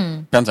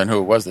 Depends on who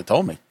it was that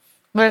told me.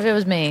 What if it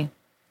was me?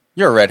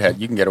 You're a redhead.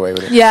 You can get away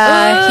with it.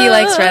 Yeah, he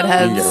likes You can get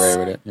redheads. away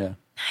with it. Yeah.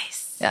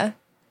 Nice. Yeah.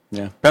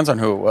 Yeah. Depends on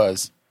who it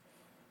was.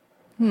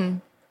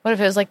 What if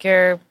it was like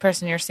your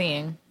person you're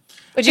seeing?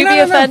 Would you No, be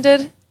no, no.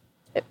 offended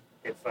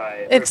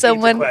If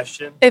someone-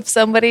 question, if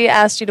somebody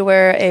asked you to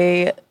wear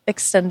a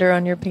extender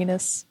on your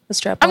penis, a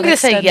strap on? I'm going to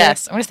say extender?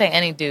 yes. I'm going to say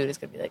any dude is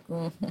going to be like,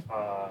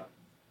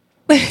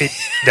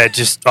 that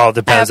just all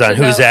depends I have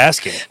on to who's know.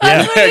 asking. what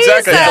Yeah, he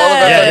Exactly. It's all about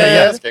said. who you're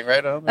Yeah. asking,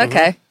 right?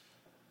 Okay.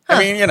 I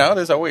mean,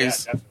 there's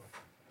always.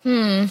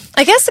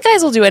 I guess the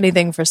guys will do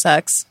anything for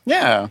sex.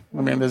 Yeah.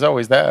 I mean, there's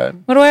always that.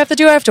 What do I have to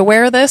do? I have to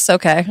wear this?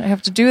 Okay. I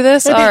have to do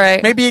this? All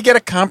right. Maybe you get a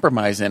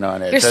compromise in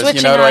on it. You're Does,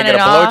 switching do I on get a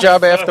and off.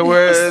 blowjob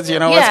afterwards? You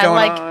know what's yeah,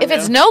 going like on? if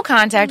it's no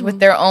contact with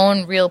their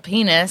own real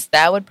penis,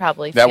 that would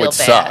probably that feel would bad.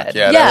 suck.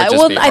 Yeah. That Yeah, would just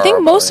well, be I think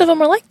horrible, most yeah. of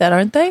them are like that,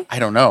 aren't they? I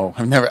don't know.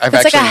 I've It's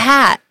actually. like a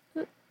hat.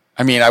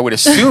 I mean, I would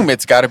assume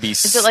it's got to be.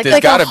 Is it like there's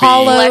a got to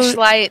hollow- be.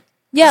 Fleshlight.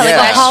 Yeah, Yeah.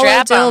 like a hollow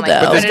Strap on, dildo.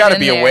 like, But there's Put it got to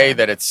in be a there. way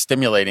that it's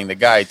stimulating the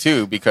guy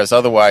too, because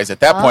otherwise, at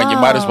that point, you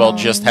might as well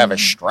just have a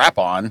strap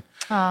on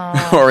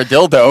or a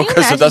dildo,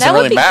 because it doesn't that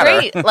really would be matter.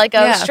 Great. Like a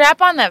Yeah. strap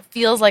on that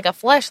feels like a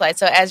fleshlight.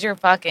 So as you're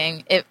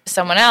fucking, if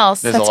someone else,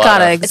 There's That's a lot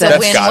gotta of, exist. That's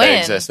It's a gotta win-win.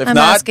 exist. If I'm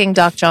not, asking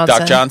Doc Johnson.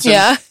 Doc Johnson,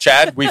 Yeah.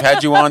 Chad, we've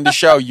had you on the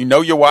show. You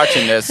know you're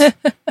watching this.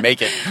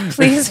 Make it.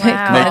 Please make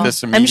Wow. Make one.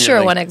 this I'm immediately.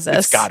 sure one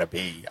exists. It's got to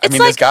be. It's there's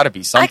like- got to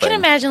be something. I can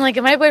imagine like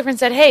if my boyfriend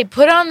said, "Hey,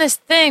 put on this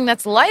thing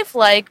that's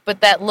lifelike,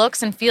 but that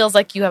looks and feels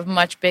like you have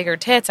much bigger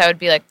tits," I would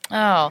be like,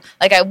 "Oh,"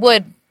 like I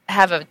would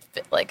have a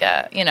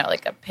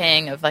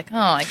pang of like, "Oh,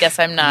 I guess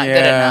I'm not good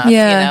Yeah. enough,"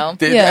 Yeah. you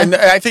know. Yeah. And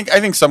I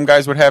think some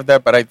guys would have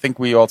that, but I think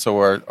we also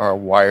are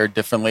wired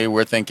differently.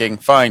 We're thinking,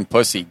 fine,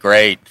 pussy,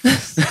 great.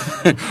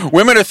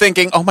 Women are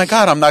thinking, oh my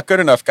God, I'm not good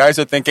enough. Guys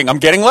are thinking, I'm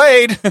getting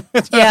laid.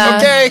 Yeah.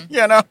 Okay,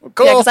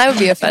 cool. Yeah, because I would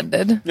be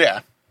offended.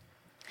 Yeah.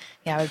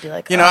 Yeah, I would be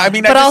like, I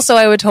mean, But also,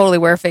 I would totally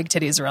wear fake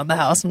titties around the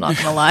house. I'm not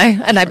going to lie.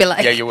 And I'd be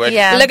like, yeah, you would.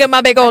 Yeah. look at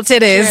my big old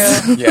titties.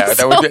 True. Yeah,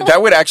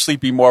 that would actually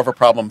be more of a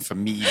problem for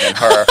me than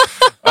her.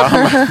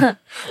 But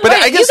Wait,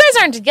 I guess you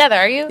guys aren't together,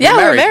 are you? Yeah,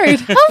 we're married.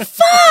 married. Oh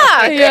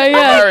fuck! Yeah, yeah.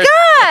 Oh my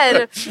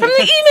God! From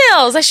the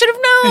emails, I should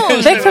have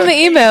known. Vic from the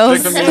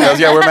emails. From the emails.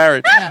 Yeah, we're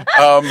married.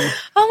 Oh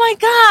my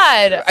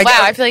God!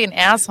 I feel like an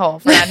asshole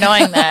for not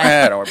knowing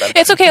that. Don't worry about it.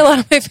 It's okay. A lot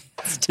of my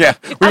Yeah,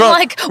 I'm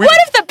like, what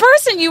if the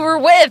person you were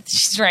with?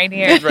 She's right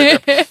here.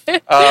 Right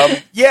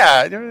there.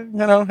 Yeah,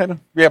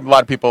 we have a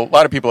lot of people. A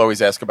lot of people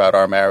always ask about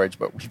our marriage,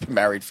 but we've been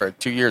married for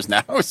 2 years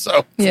now.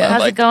 So Yeah.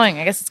 How's it going?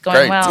 I guess it's going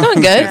Great. well. It's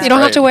going good. You don't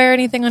have Great. to wear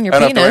anything on your I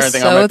don't penis. have to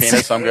wear anything on my so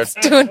penis. I'm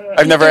good. doing-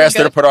 I've never doing asked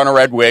her to good. put on a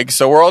red wig,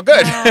 so we're all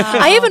good.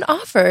 I even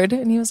offered,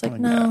 and he was like,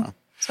 no.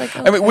 It's like,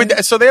 I mean,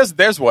 okay. so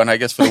there's one, I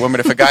guess, for the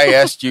women. If a guy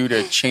asked you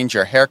to change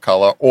your hair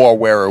color or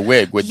wear a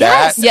wig, would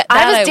Yes, that? Yeah, I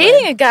that was I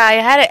dating a guy.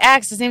 I had an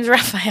ex. His name's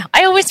Raphael.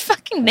 I always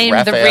fucking name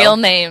the Raphael? real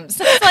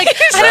names. It's like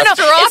I don't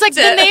know. It's like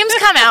the names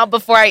come out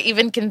before I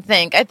even can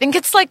think. I think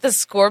it's like the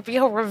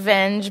Scorpio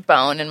revenge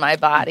bone in my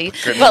body.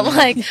 But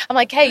like, I'm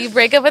like, hey, you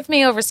break up with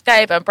me over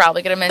Skype, I'm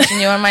probably going to mention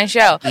you on my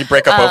show. You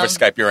break up over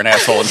Skype, you're an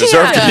asshole and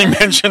deserve to be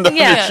mentioned on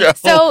your show.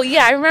 So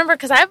yeah, I remember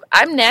because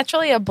I'm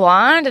naturally a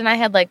blonde, and I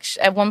had like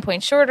at one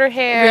point shorter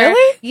hair.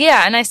 Really?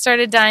 Yeah, and I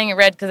started dyeing it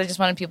red because I just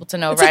wanted people to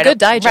know It's a right good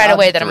dye right job.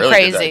 away that It's a I'm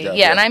really good dye crazy. job,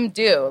 Yeah, yeah. and I'm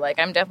due. Like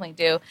I'm definitely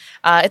due.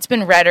 It's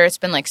been redder. It's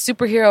been like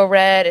superhero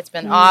red. It's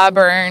been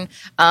auburn.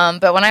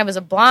 But when I was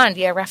a blonde,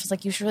 yeah, Raph was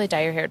like, you should really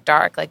dye your hair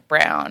dark, like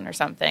brown or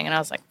something. And I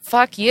was like,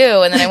 fuck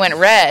you. And then I went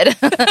red,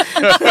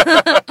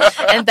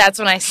 and that's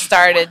when I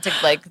started to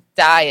like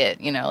dye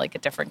it, like a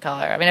different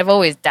color. I mean, I've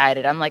always dyed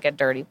it. I'm like a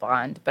dirty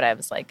blonde, but I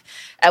was like,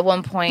 at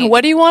one point,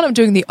 What do you want? I'm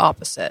doing the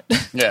opposite.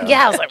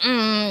 yeah, I was like,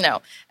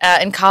 no.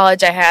 In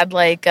college, I had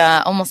like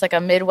almost like a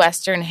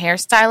Midwestern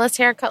hairstylist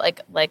haircut,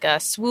 like a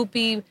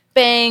swoopy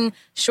bang,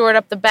 short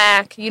up the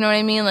back. You know what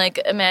I mean? Like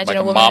imagine Like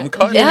a woman mom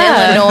cut? in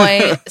Yeah.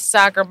 Illinois,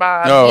 soccer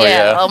mom. Oh,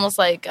 yeah. Almost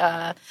like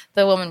the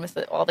woman with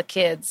all the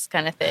kids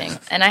kind of thing.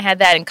 And I had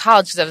that in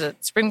college because I was a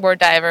springboard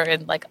diver,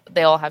 and like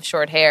they all have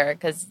short hair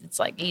because it's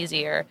like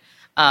easier.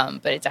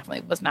 But it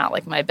definitely was not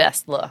like my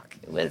best look.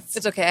 It was.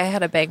 It's okay. I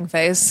had a bang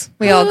face.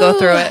 We all go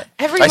through it.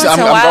 Every once I'm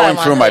in a while, going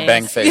I'm through on my these.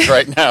 bang phase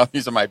right now.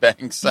 These are my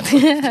bangs.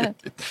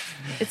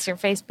 It's your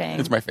face bang.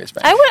 It's my face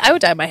bang. I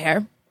would dye my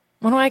hair.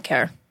 What do I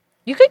care?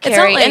 You could not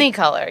carry like- any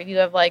color. You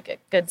have like a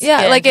good skin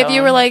Yeah, like if you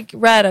tone. were like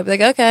red, I'd be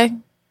like, okay.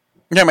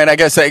 Yeah, I mean, I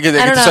guess so. don't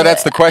know.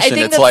 That's the question. I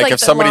think It's that's like like if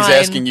the somebody's line.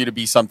 asking you to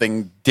be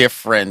something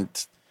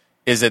different,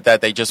 is it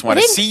that they just want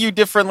to think- see you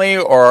differently,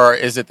 or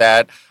is it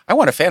that I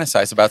want to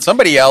fantasize about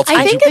somebody else? I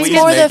Could think you it's please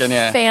more make the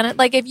an- fan.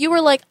 Like if you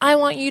were like, I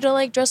want you to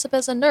like dress up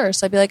as a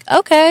nurse, I'd be like,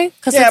 okay,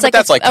 because Yeah, it's but like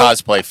that's like a-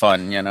 cosplay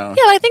fun, you know?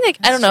 Yeah, I think like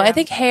I don't know. true. I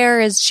think hair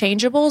is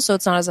changeable, so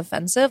it's not as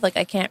offensive. Like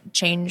I can't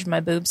change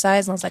my boob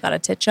size unless I got a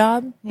tit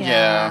job.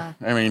 Yeah.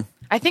 I mean,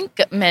 I think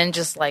men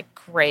just like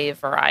crave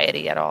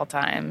variety at all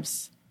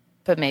times,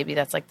 but maybe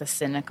that's like the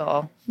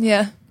cynical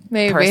Yeah,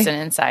 maybe. person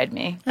inside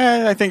me.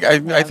 I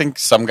think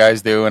some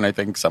guys do, and I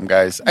think some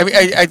guys. I mean,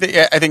 I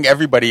think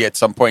everybody at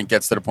some point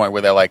gets to the point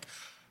where they're like,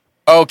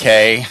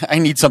 okay, I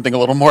need something a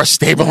little more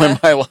stable in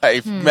my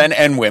life. Men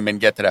and women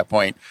get to that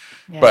point,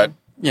 but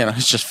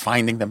it's just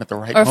finding them at the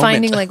right Or moment.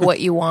 finding like what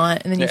you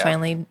want, and then you Yeah.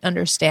 finally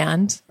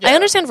understand. I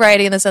understand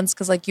variety in the sense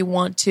because like you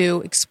want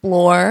to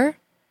explore,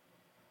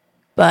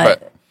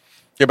 but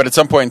But at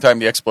some point in time,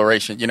 the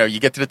exploration, you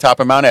get to the top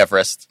of Mount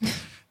Everest.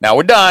 Now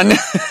we're done.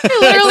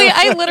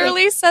 I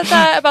literally said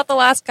that about the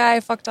last guy I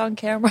fucked on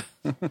camera.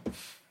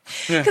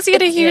 Because he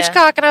had a huge Yeah.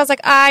 cock, and I was like,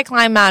 I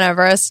climbed Mount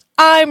Everest.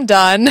 I'm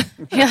done.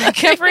 You're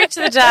like, I've reached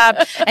the top,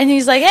 and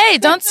he's like, hey,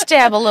 don't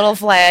stab a little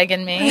flag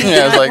in me.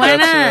 Yeah, it's like, Why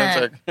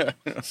that's not?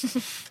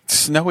 it's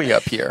snowy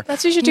up here.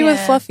 That's what you should do with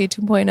Yeah. Fluffy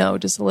 2.0,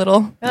 just a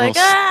little. They're like,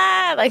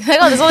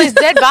 oh, there's all these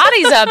dead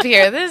bodies up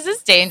here. This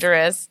is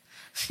dangerous.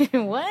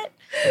 What?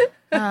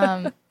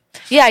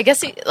 Yeah, I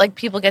guess like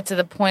people get to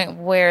the point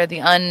where the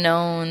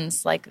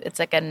unknowns, like it's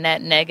like a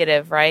net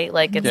negative, right?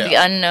 Like it's the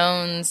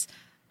unknowns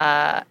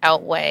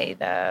outweigh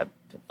the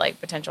like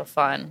potential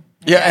fun.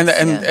 I Yeah, guess.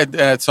 and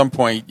at some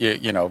point,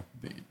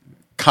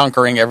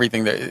 conquering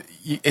everything that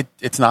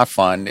it's not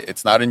fun.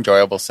 It's not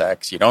enjoyable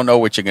sex. You don't know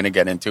what you're going to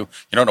get into. You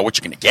don't know what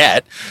you're going to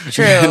get.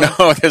 True.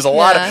 There's a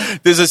lot of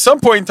there's some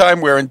point in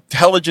time where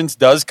intelligence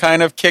does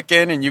kind of kick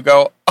in, and you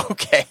go,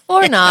 okay.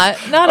 Or not.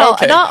 Not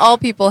Okay. all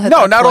people hit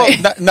No, that not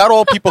point. all. Not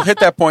all people hit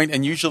that point,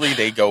 and usually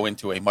they go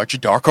into a much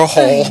darker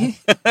hole,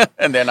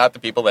 and they're not the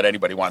people that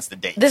anybody wants to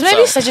date. This may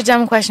be such a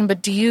dumb question,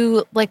 but do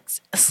you like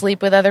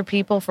sleep with other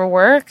people for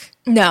work?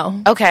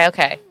 No. Okay.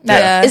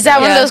 Yeah. Is that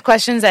one of Yeah. those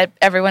questions that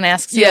everyone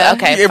asks you? Yeah.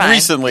 Okay, Yeah, fine.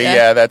 recently,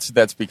 Yeah. that's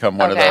become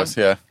one Okay. of those.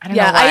 Yeah. I don't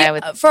know why I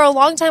would. For a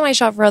long time I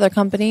shot for other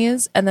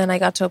companies, and then I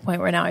got to a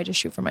point where now I just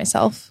shoot for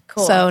myself.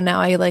 Cool. So now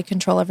I like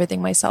control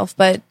everything myself.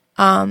 But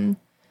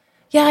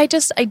yeah, I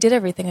did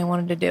everything I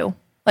wanted to do.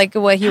 Like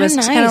what he was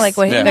nice. kind of like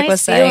what Yeah. Nick Nice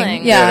was saying.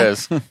 feeling. Yeah. It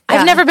is.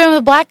 I've never been with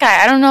a black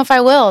guy. I don't know if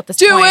I will at this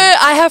Do point. it.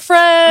 I have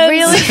friends.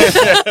 Really?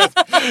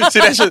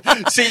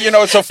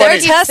 It's so funny.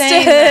 They're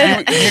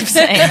tested. Keep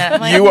saying that.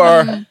 I'm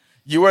like,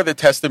 You are the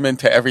testament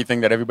to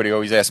everything that everybody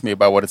always asks me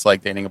about what it's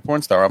like dating a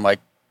porn star. I'm like,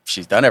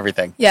 she's done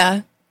everything.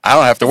 Yeah. I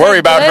don't have to worry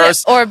about her.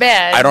 Or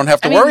bad. I don't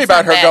have to I mean, worry it's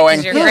not about her bad, going.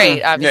 'cause You're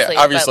great, obviously.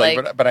 Yeah, obviously,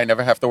 but, like, but I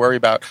never have to worry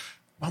about.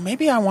 well,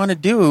 maybe I want to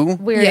do.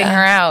 weirding Yeah.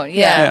 her out.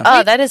 Yeah. Yeah.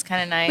 Oh, that is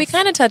kind of nice. We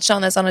kind of touched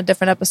on this on a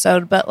different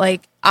episode, but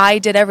like I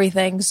did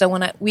everything. So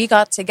when we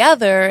got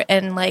together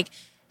and like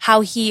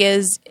how he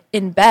is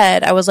in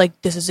bed, I was like,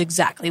 this is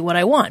exactly what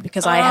I want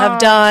because I have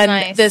done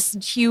nice. this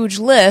huge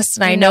list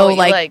and I You know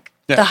what you like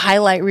Yeah. the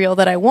highlight reel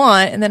that I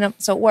want. And then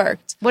so it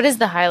worked. What is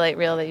the highlight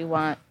reel that you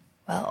want?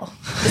 Well,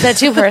 Is that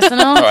too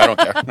personal? Oh, I don't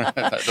care.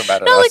 That's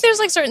about no, us. like there's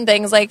like certain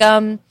things like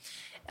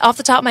off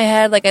the top of my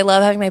head, like I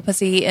love having my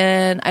pussy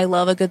eaten. I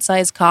love a good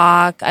sized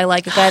cock. I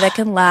like a guy that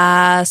can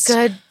last.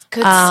 Good,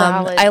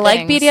 solid. I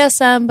like things.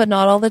 BDSM, but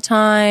not all the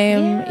time.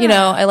 Yeah. You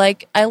know,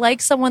 I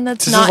like someone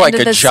that's This not is like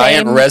into a the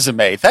giant same,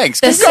 resume.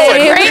 Thanks. the Keep going.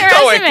 same- Great Keep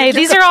going. resume.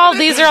 These are all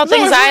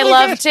things I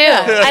love too.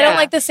 I don't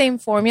like the same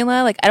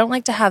formula. Like I don't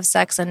like to have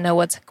sex and know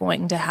what's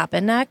going to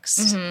happen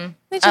next.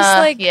 It's just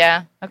like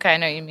yeah. Okay, I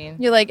know what you mean.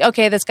 you're like,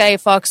 okay, this guy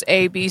fucks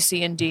A, B,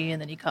 C, and D,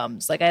 and then he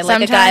comes. Like I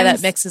like a guy that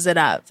Sometimes- mixes it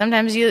up.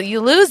 Sometimes you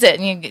lose it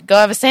and you go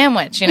have a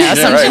sandwich. You know, Yeah, right,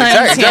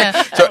 sometimes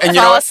exactly. So, and you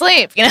fall know what?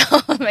 asleep. You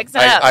know, mix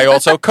it up. I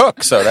also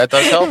cook, so that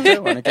does help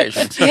too on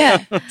occasion. Yeah.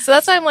 So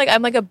that's why I'm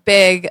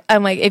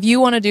like if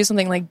you want to do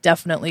something, like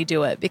definitely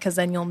do it because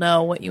then you'll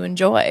know what you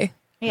enjoy.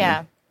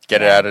 yeah.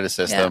 Get it out of the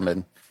system, Yeah.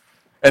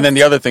 and then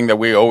the other thing that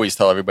we always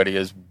tell everybody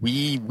is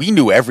we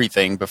knew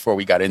everything before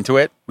we got into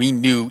it. We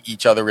knew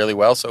each other really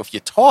well. So if you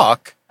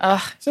talk,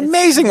 it's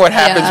amazing what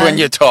happens Yeah. when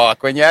you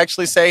talk. When you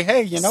actually say,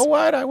 "Hey, you know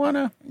what? I want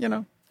to,"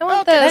 I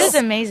want That this. is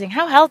amazing.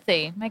 How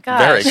healthy. My gosh.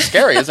 Very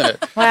scary, isn't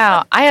it?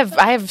 Wow, I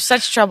have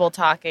such trouble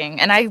talking,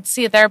 and I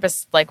see a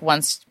therapist like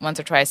once or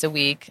twice a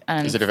week.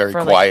 And Is it a very for,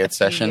 like, quiet a few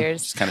session?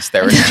 years. Just kind of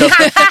stare at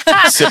each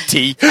other, sip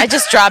tea, I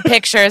just draw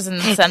pictures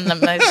and send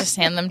them. I just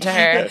hand them to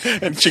her.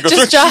 and she goes,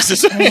 Just draw-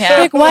 Jesus. Yeah.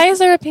 Like, why is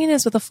there a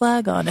penis with a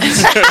flag on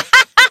it?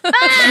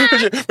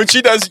 When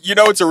she does,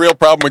 it's a real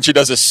problem when she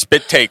does a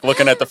spit take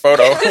looking at the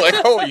photo. Like,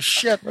 holy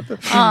shit. What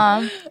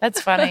the?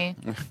 That's funny.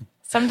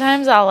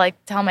 Sometimes I'll like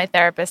tell my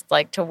therapist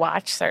like to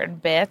watch certain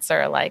bits,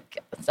 or like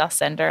I'll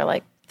send her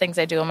like things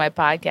I do on my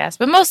podcast.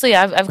 But mostly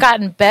I've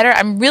gotten better.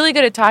 I'm really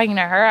good at talking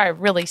to her. I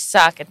really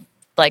suck at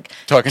like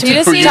Talking to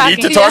just who you talking-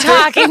 need to talk to?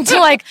 talking to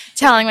like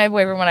telling my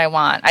boyfriend what I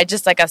want. I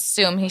just like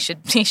assume he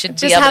should be Just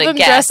able have to him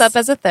guess. dress up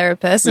as a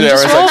therapist and Yeah,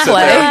 just or role it's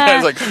like, play.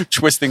 it's like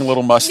twisting a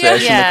little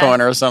mustache in Yeah. the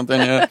corner or something.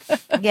 Yeah.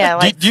 Yeah,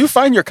 like Do you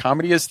find your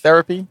comedy as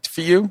therapy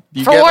for you? Do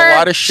you get a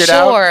lot of shit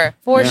out?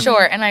 For Yeah.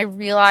 sure. And I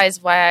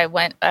realized why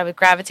I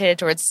gravitated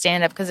towards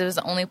stand up because it was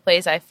the only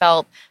place I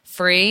felt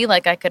free,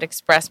 like I could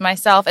express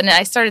myself. And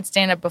I started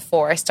stand up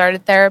before I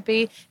started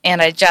therapy, and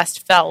I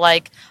just felt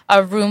like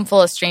a room full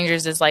of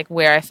strangers is like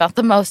where I felt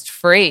the most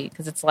free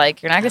because it's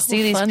like you're not going to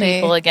see these funny.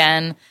 people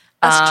again.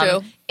 That's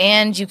true.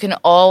 And you can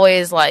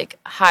always like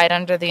hide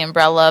under the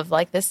umbrella of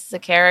like this is a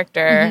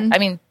character. Mm-hmm. I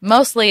mean,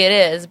 mostly it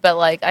is, but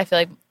like I feel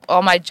like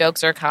all my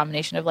jokes are a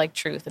combination of like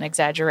truth and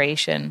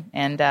exaggeration.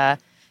 And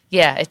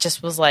yeah, it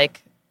just was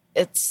like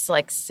it's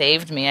like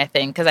saved me, I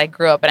think, because I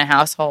grew up in a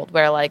household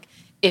where like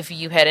if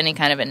you had any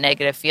kind of a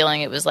negative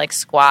feeling, it was like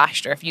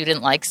squashed, or if you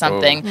didn't like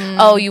something,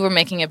 you were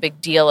making a big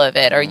deal of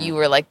it, or you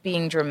were like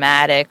being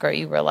dramatic, or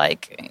you were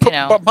like, you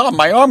know. But Mom,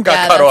 my arm got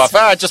Yeah, cut that's-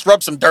 off. Just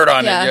rub some dirt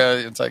on Yeah. it.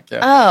 Yeah, it's like, yeah.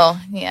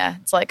 Oh, yeah.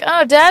 It's like,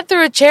 oh, Dad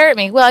threw a chair at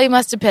me. Well, you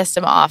must have pissed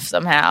him off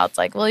somehow. It's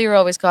like, well, you're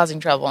always causing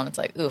trouble. And it's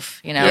like,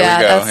 oof, you know? There Yeah,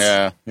 we go. that's-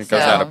 Yeah, it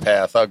goes so- down a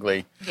path.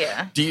 Ugly.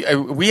 Yeah.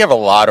 We have a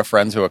lot of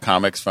friends who are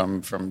comics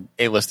from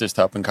A-listers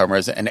to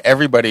up-and-comers, and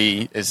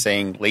everybody is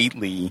saying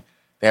lately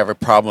they have a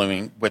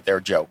problem with their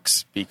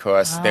jokes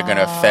because they're going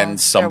to offend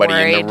somebody in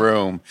worried. the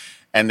room,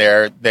 and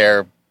they're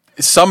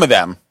some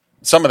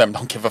of them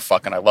don't give a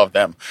fuck, and I love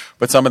them,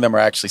 but some of them are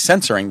actually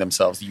censoring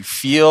themselves. Do you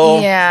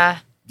feel? Yeah.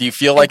 Do you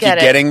feel like get you're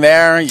it. getting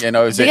there? You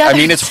know, is it? The I other-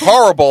 mean, it's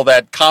horrible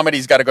that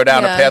comedy's got to go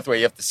down Yeah. a pathway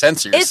you have to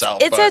censor yourself.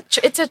 but-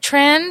 It's a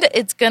trend.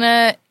 It's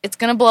gonna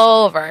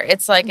blow over.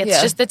 It's like it's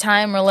Yeah. just the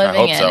time we're living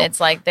hope in. so. It's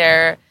like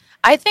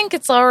I think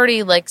it's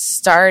already like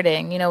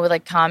starting, you know, with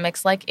like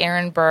comics like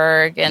Aaron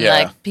Berg and Yeah.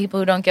 like people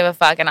who don't give a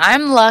fuck. And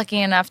I'm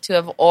lucky enough to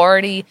have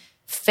already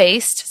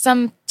faced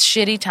some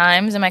shitty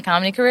times in my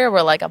comedy career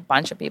where like a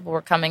bunch of people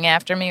were coming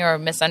after me or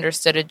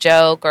misunderstood a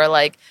joke or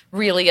like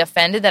really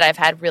offended, that I've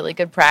had really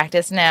good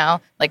practice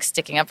now, like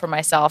sticking up for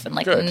myself and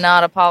like Good.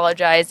 not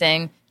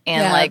apologizing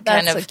and Yeah, like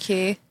that's kind the of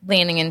key.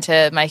 leaning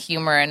into my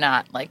humor and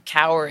not like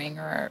cowering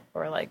or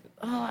like,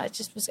 oh, I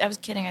was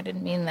kidding, I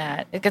didn't mean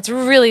that. It gets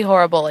really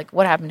horrible, like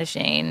what happened to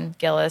Shane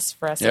Gillis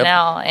for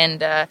SNL.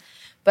 And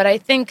but I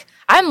think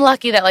I'm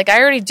lucky that like I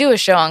already do a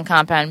show on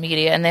Compound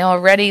Media and they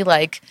already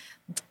like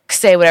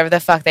say whatever the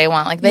fuck they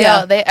want. Like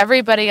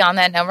everybody on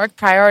that network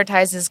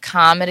prioritizes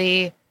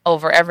comedy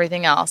over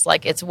everything else.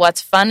 Like it's what's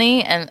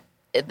funny and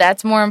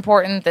that's more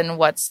important than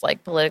what's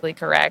like politically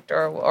correct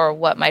or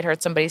what might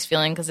hurt somebody's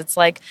feeling, because it's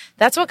like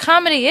that's what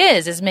comedy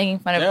is making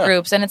fun of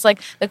groups. And it's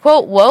like the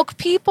quote woke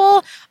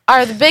people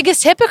are the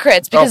biggest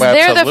hypocrites because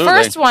they're the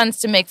first ones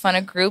to make fun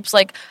of groups.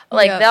 Like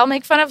they'll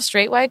make fun of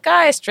straight white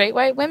guys, straight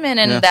white women,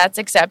 and that's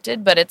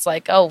accepted. But it's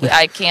like, oh,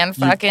 I can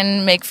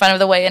fucking make fun of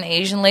the way an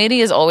Asian lady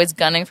is always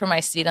gunning for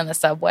my seat on the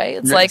subway.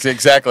 It's like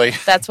exactly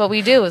that's what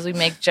we do is we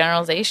make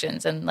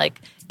generalizations, and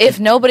like if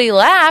nobody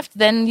laughed,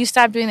 then you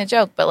stop doing the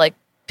joke. But like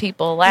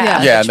people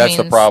laugh. Yeah, and that's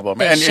the problem.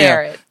 They and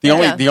share it.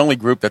 The only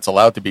group that's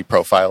allowed to be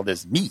profiled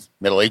is me,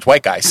 middle-aged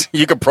white guys.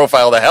 You can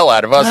profile the hell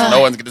out of us, and no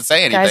one's going to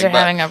say anything. Guys are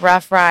having a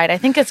rough ride. I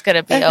think it's going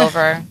to be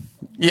over.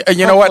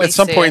 You know what? At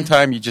some point in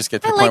time, you just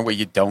get to the point where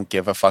you don't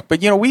give a fuck. But,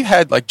 we've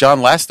had, like, John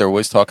Lasseter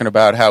was talking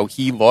about how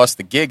he lost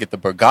the gig at the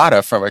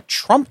Borgata from a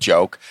Trump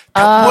joke.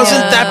 That wasn't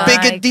that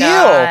big a deal.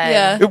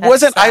 Yeah. It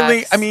wasn't.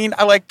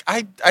 Sucks.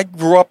 I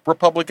grew up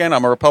Republican.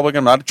 I'm a Republican.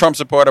 I'm not a Trump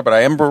supporter, but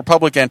I am a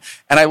Republican.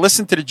 And I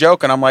listened to the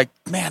joke, and I'm like,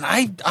 man,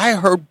 I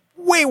heard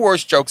way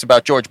worse jokes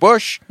about George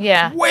Bush.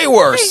 Yeah. Way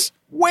worse.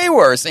 Way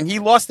worse. And he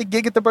lost the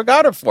gig at the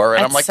Borgata for it.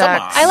 That I'm like, sucks.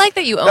 come on. I like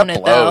that you own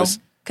it, though.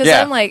 Because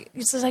Yeah. I'm like,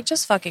 it's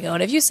just fucking own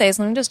it. If you say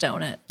something, just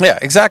own it. Yeah,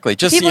 exactly.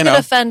 Just, People get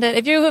offended.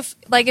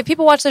 If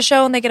people watch the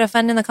show and they get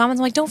offended in the comments,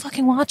 I'm like, don't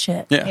fucking watch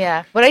it.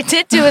 Yeah. What I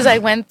did do is I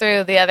went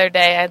through the other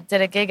day. I did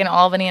a gig in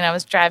Albany, and I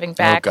was driving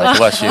back God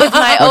bless you. with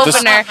my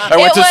opener. I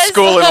went to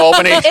school in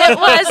Albany. It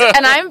was,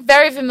 and I'm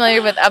very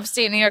familiar with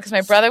upstate New York because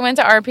my brother went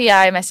to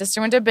RPI, my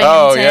sister went to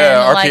Binghamton. Oh,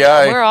 yeah, Like,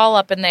 RPI. we're all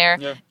up in there.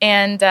 Yeah.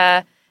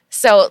 And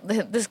so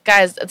this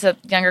guy's, it's a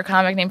younger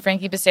comic named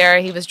Frankie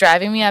Becerra. He was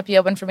driving me up. He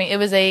opened for me. It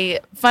was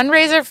a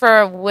fundraiser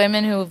for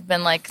women who've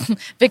been like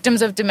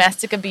victims of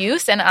domestic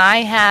abuse. And I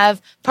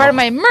have part of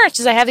my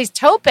merch is I have these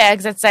tote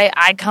bags that say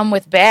I come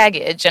with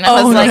baggage. And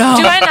I was like,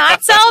 do I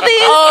not sell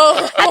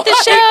these at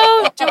the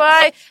show? Do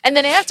I? And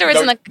then afterwards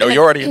Know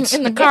your audience.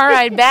 in the car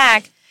ride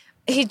back,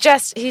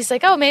 he's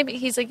like, oh, maybe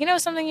he's like,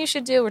 something you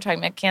should do. We're talking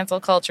about cancel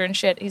culture and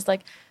shit. He's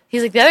like,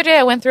 the other day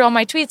I went through all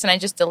my tweets and I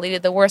just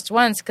deleted the worst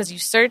ones because you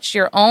search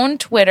your own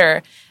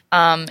Twitter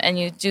and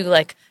you do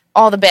like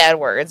all the bad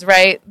words,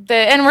 right? The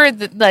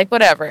N-word, like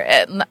whatever.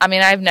 I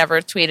mean, I've never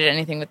tweeted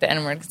anything with the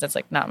N-word because that's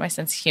like not my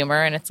sense of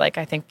humor. And it's like,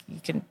 I think you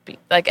can be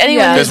like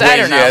anyone Yeah. who's, I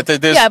don't know.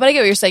 Yeah, but I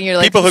get what you're saying. You're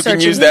like people who can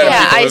searching- use that.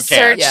 Yeah, people I who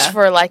can't. searched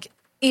for like,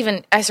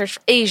 I searched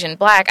for Asian,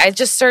 Black. I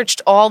just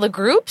searched all the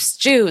groups,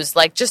 Jews,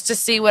 like just to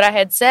see what I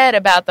had said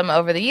about them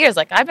over the years.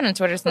 Like I've been on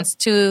Twitter since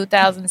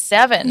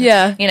 2007.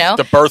 Yeah.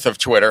 The birth of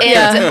Twitter.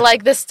 And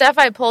like the stuff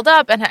I pulled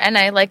up and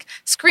I like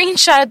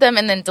screenshotted them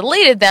and then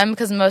deleted them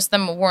because most of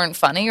them weren't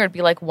funny or it'd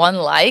be like one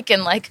like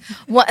and like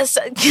what I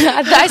said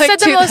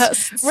the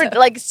most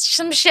like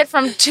some shit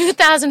from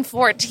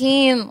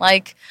 2014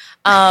 like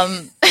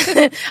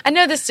I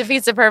know this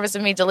defeats the purpose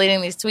of me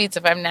deleting these tweets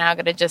if I'm now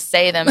going to just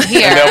say them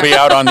here. And they'll be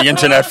out on the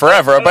internet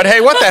forever. But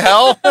hey, what the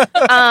hell?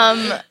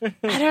 I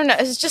don't know.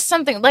 It's just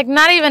something like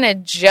not even a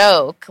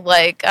joke.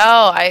 Like,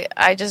 oh,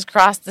 I just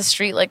crossed the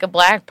street like a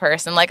black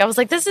person. Like I was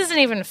like, this isn't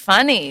even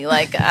funny.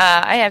 Like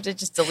I have to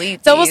just delete.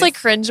 It's almost like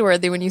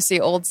cringeworthy when you see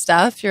old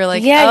stuff. You're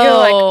like, yeah, oh. you're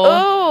like,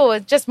 oh,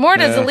 it's just more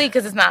to delete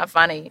because it's not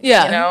funny.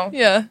 Yeah, you know.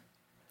 yeah.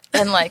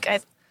 And like,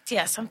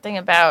 something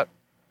about.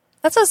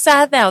 That's so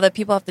sad now that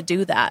people have to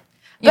do that.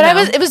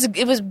 But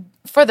it was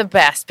for the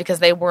best because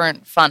they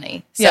weren't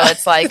funny. So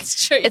it's like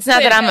it's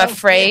not that I'm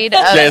afraid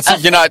of.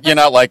 Yeah, you're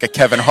not like a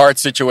Kevin Hart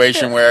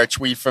situation where a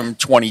tweet from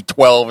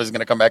 2012 is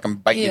going to come back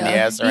and bite you in the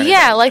ass or anything.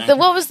 Yeah, like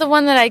what was the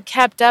one that I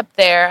kept up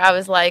there? I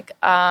was like,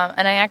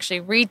 and I actually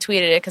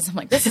retweeted it because I'm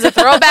like, this is a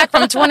throwback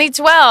from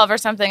 2012 or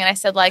something. And I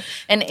said like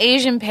an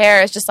Asian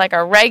pear is just like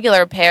a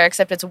regular pear,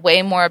 except it's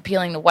way more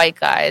appealing to white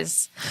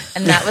guys.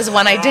 And that was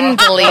one I didn't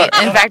delete.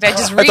 In fact, I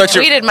just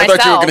retweeted myself. I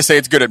thought you were going to say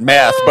it's good at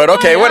math, but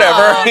okay,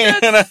 whatever.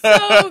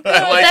 So good.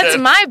 That's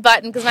my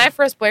button because my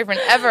first boyfriend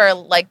ever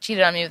like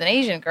cheated on me with an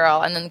Asian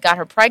girl and then got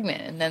her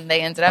pregnant and then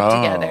they ended up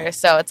together.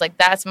 So it's like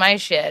that's my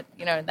shit,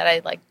 that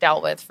I like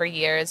dealt with for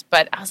years.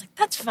 But I was like,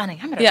 that's funny.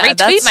 I'm gonna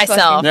retweet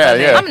myself.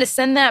 I'm gonna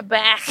send that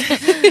back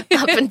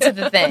up into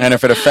the thing. And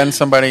if it offends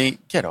somebody,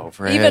 get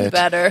over it. Even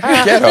better.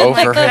 Get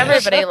over it.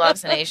 Everybody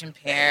loves an Asian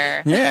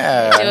pear.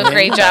 Yeah, I do a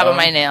great job on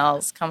my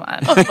nails. Come on.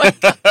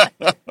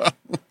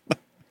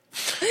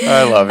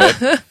 I love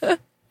it.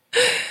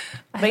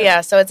 But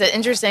yeah, so it's an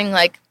interesting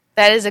like.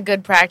 That is a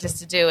good practice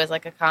to do as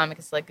like a comic.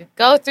 It's like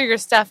go through your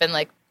stuff and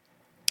like,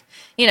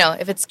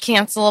 if it's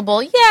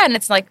cancelable, and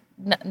it's like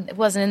it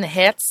wasn't in the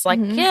hits, like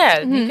you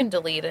can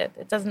delete it.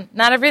 It doesn't.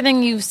 Not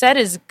everything you said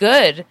is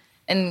good,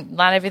 and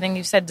not everything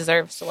you said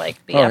deserves to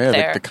like be up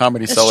there. The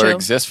Comedy Cellar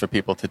exists for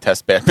people to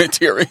test bad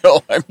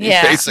material. I mean,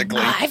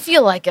 basically. I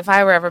feel like if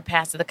I were ever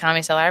passed to the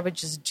Comedy Cellar, I would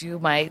just do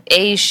my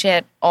A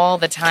shit all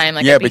the time.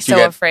 Like I'd be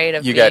so afraid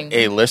of. You got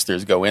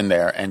A-listers go in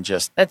there and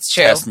just That's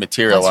true. test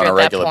material That's on true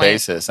a at that regular point.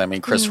 basis. I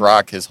mean, Chris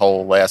Rock, his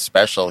whole last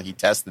special, he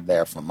tested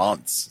there for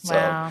months. So,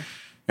 Wow.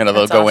 they'll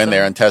That's go in awesome.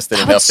 there and test it,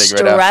 and That they'll would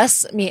figure it out.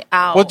 stress me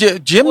out. Well,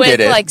 Jim with, did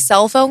it. like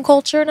cell phone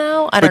culture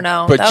now. I don't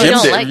know. But That Jim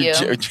would- don't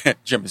let you.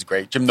 Jim is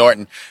great. Jim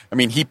Norton. I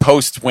mean, he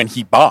posts when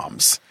he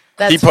bombs.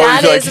 He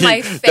That posted, is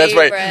my That's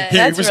right. favorite.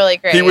 That's really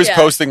great, He was yeah.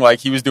 posting like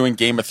he was doing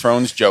Game of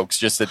Thrones jokes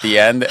just at the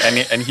end,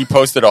 and he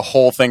posted a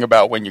whole thing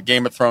about when your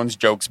Game of Thrones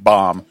jokes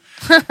bomb.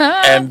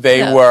 And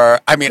they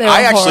were. I mean, They were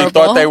I actually horrible.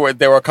 thought they were.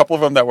 There were a couple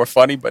of them that were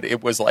funny, but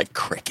it was like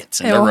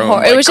crickets in They the were room.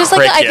 hor- it was just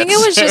like I think it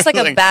crickets. was just like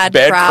a Like, bad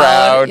crowd.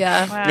 crowd.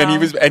 Yeah.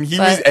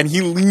 Wow. And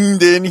he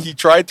leaned in. He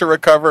tried to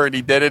recover, and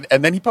he did it,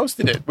 and then he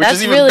posted it, which That's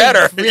is even really,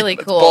 better. really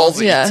It's cool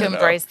ballsy, Yeah. to you know?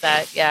 embrace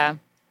that. Yeah.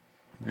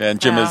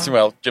 And Jim is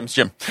Jim's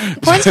Jim.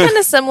 Porn's kind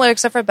of similar,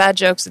 except for bad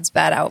jokes. It's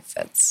bad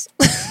outfits,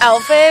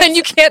 Outfits. and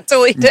you can't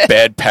delete it.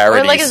 Bad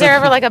parodies. Or like, is there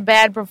ever like a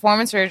bad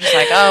performance where you're just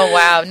like, oh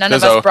wow, none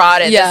There's of us a-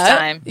 brought it Yeah, this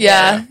time?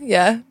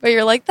 yeah. But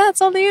you're like, that's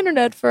on the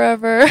internet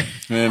forever.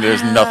 And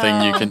there's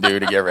nothing you can do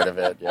to get rid of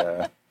it.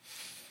 Yeah.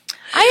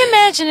 I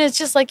imagine it's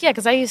just like,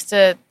 because I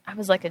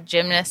was like a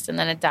gymnast and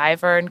then a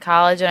diver in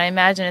college, and I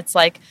imagine it's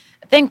like,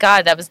 thank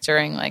God that was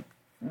during like,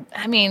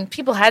 I mean,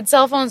 people had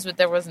cell phones, but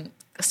there wasn't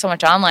so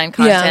much online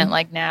content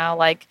like now.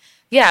 Like,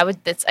 yeah,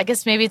 I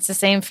guess maybe it's the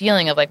same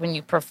feeling of like when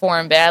you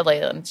perform badly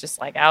and it's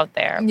just like out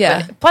there.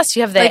 Yeah. But plus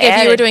you have the Like if you were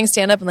added- doing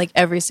stand up and like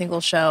every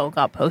single show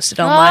got posted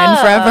online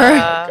forever.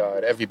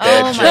 God, every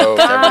bad Oh joke.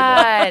 my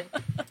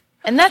God.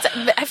 And I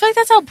feel like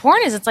that's how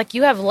porn is. It's like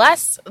you have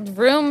less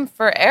room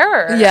for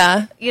error.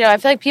 Yeah. You know, I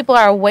feel like people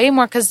are way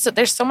more, because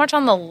there's so much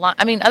on the line.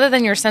 I mean, other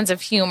than your sense of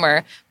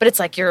humor, but it's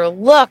like your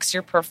looks,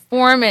 your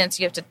performance.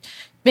 You have to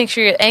make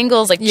sure your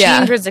angles like Yeah.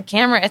 change towards the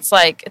camera. It's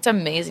like, it's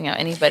amazing how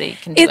anybody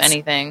can do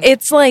anything.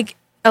 It's like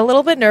a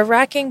little bit nerve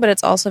wracking, but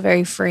it's also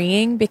very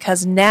freeing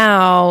because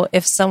now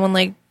if someone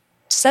like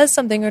says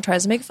something or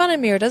tries to make fun of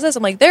me or does this,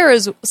 I'm like, there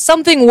is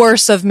something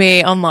worse of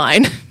me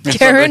online.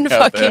 Karen something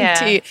out fucking there.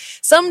 T.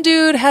 Some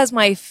dude has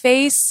my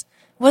face.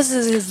 Was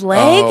it his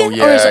leg Oh,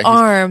 or his yeah.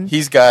 arm?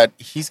 He's got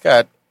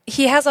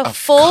He has a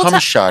full. cum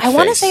shot I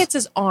want to face. say it's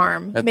his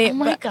arm. That- oh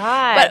my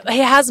God. But he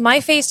has my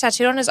face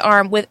tattooed on his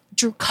arm with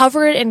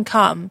covered in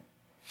cum.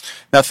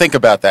 now think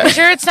about that.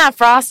 Sure it's not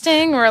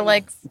frosting or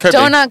like Could be.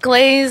 donut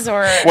glaze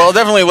or Well, it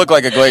definitely looked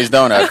like a glazed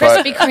donut,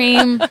 but Krispy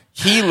Kreme.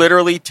 he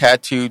literally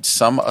tattooed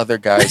some other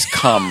guy's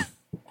cum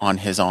on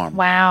his arm.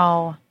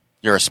 Wow.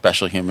 You're a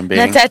special human being.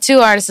 That tattoo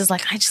artist is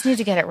like, I just need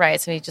to get it right.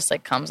 So he just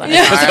like comes on his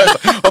arm.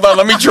 Hold on,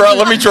 let me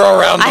draw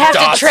around the I have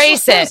dots. to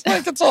trace it.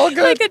 It's all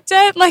good. Like a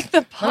dead, like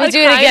the. Let me do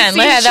it again.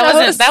 Yeah,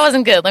 that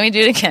wasn't good. Let me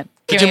do it again.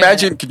 Could Give you me a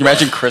minute.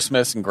 imagine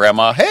Christmas and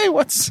grandma, hey,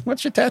 what's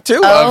your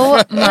tattoo Oh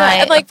of? my!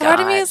 And like part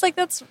of me God. is like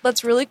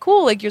that's really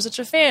cool. Like you're such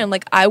a fan.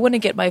 Like I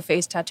wouldn't get my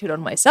face tattooed on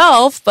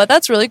myself, but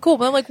that's really cool.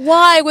 But I'm like,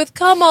 why with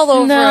cum all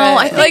over No, it?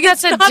 I think like,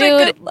 that's it's a not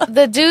dude. good look.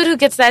 The dude who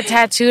gets that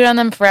tattooed on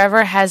them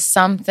forever has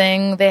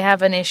something. They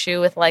have an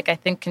issue with like I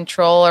think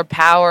control or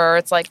power. Or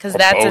it's like because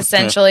that's both, yeah.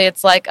 essentially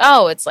it's like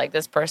it's like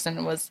this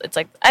person was. It's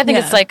like I think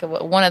Yeah. it's like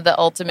one of the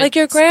ultimate Like,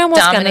 your grandma's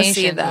gonna domination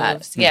see that.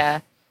 moves.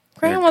 Yeah,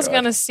 Grandma's God.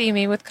 gonna see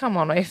me with cum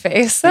on my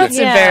face. That's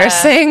Yeah.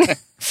 embarrassing.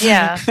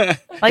 yeah.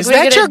 Like Is we're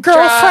that gonna your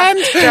girlfriend?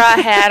 Draw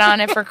a hat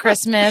on it for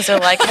Christmas, or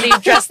like how do you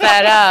dress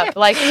that up?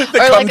 Like The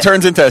or cum like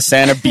turns into a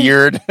Santa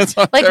beard. It's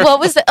on Like there. what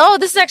was the? Oh,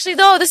 this is actually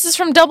this is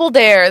from Double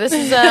Dare. This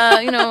is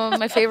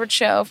my favorite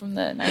show from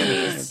the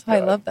 90s. I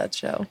love that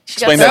show.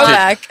 Explain got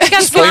that, throwback. to, She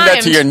got explain that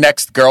to slimed. your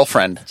next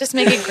girlfriend. Just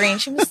make it green.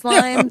 She was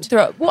slimed.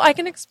 Well, I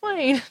can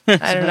explain.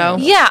 I don't know.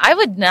 Yeah, I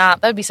would not.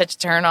 That would be such a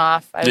turn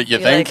off. I would You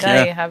be think? like, oh,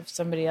 Yeah. you have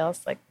somebody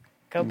else. Like,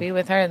 go be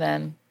with her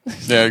then.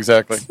 Yeah,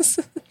 exactly.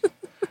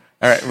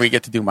 All right, we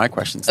get to do my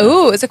questions. now.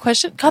 Ooh, is a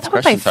question? God, that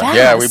went by Question time. fast.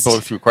 Yeah, we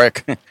blew through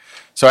quick.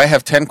 So I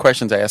have 10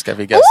 questions I ask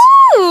every guest.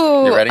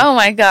 Ooh! You ready? Oh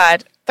my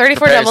God.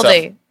 34 Prepare double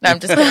yourself. D. No, I'm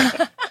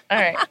just. All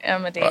right,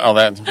 I'm a D. Oh,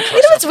 that. You know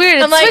what's weird?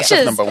 It I'm like-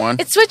 switches. Number one.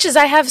 It switches.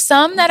 I have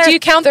some that are. Do you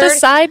count the 30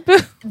 side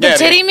boob? The Yeah,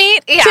 titty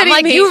meat? Yeah, I'm Titty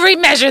like, meat. you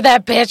remeasure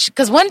that bitch.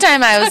 Because one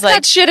time I was like,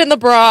 that shit in the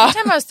bra. one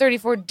time I was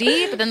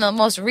 34D, but then the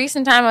most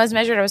recent time I was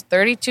measured, I was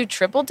 32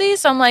 triple D.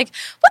 So I'm like,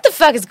 what the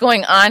fuck is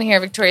going on here,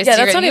 Victoria's Yeah,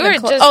 that's Secret? not You even were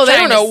close. just Oh, they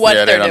trying don't know to- what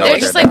Yeah, they they're don't know doing. They're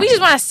what just like, we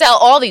just want to sell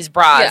all these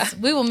bras. Yeah.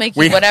 We will make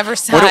you whatever What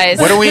size.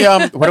 do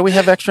we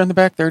have extra in the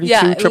back? 32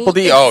 Yeah, triple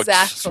D. exactly.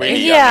 Oh, sweet.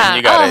 yeah. I mean,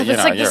 you got it. It's You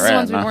know, like this you're is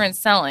ones in, we huh? weren't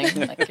selling.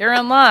 Like, you're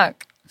in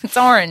luck. It's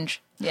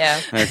orange. Yeah.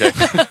 Okay.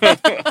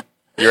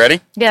 You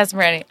ready? Yes, I'm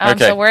ready. I'm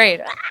Okay. so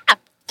worried.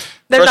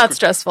 They're First- not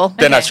stressful.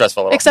 They're not Okay.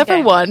 stressful at all. Except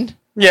Okay. for one.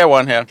 Yeah,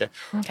 one. Yeah, okay.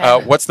 Okay.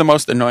 What's the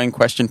most annoying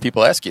question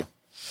people ask you?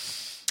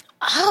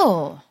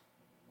 Oh.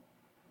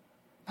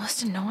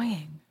 Most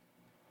annoying.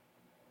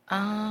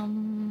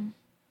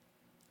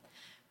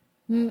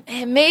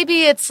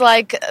 Maybe it's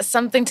like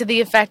something to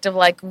the effect of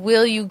like,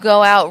 will you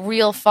go out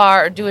real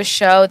far or do a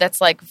show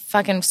that's like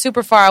fucking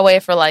super far away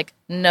for like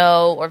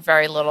no or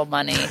very little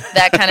money?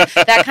 That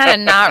kind of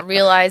not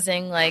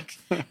realizing like,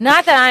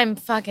 not that I'm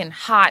fucking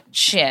hot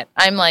shit.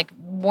 I'm like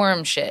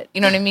worm shit.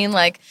 You know what I mean?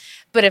 Like,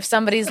 but if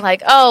somebody's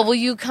like, oh, will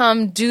you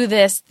come do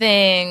this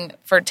thing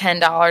for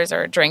 $10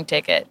 or a drink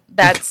ticket?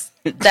 That's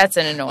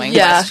an annoying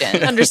Yeah,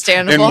 question.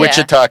 understandable. In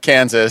Wichita,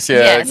 Kansas. Yeah.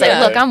 Yeah, it's like,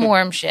 exactly. look, I'm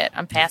warm shit.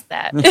 I'm past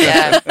that.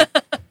 Yeah.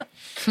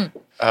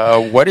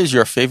 What is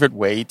your favorite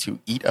way to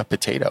eat a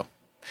potato?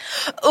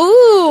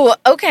 Ooh,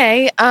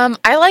 okay.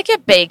 I like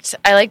it baked.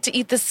 I like to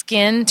eat the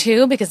skin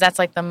too because that's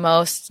like the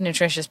most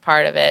nutritious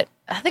part of it.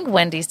 I think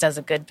Wendy's does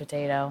a good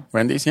potato.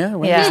 Wendy's Yeah.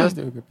 does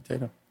do a good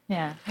potato.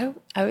 Yeah. I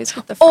always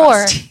get the Or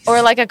Frosties.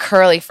 or like a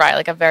curly fry,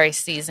 like a very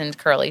seasoned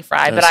curly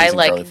fry. But I seasoned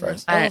like curly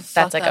fries. I- Fuck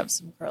that's like a. up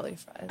some curly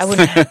fries.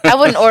 I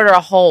wouldn't order a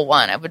whole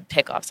one. I would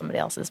pick off somebody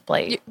else's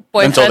plate.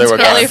 Until they boyfriend's were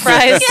curly gone.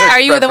 fries. Are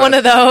you the one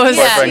of those?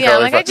 Boyfriend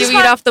curly like I fries. Do you just eat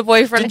want, off the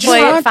boyfriend Did plate?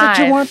 you want- Did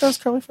you 5. want those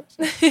curly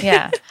fries?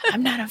 Yeah,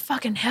 I'm not a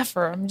fucking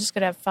heifer. I'm just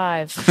gonna have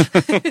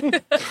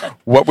 5.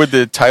 What would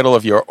the title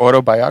of your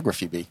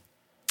autobiography be?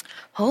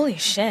 Holy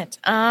shit.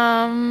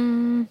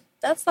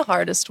 That's the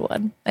hardest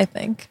one, I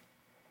think.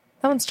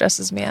 That one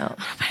stresses me out.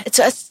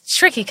 It's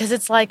tricky because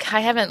it's like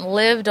I haven't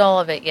lived all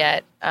of it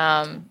yet.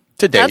 To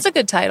date. That's a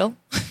good title.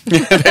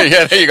 Yeah,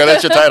 there you go.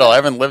 That's your title. I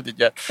haven't lived it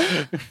yet.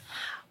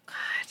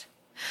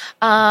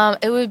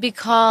 It would be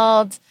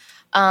called.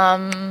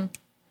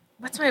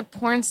 What's my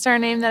porn star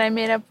name that I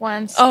made up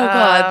once? Oh,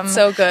 God,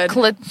 so good.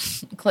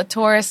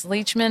 Clitoris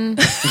Leachman,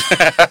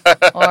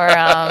 or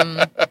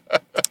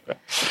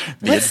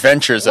The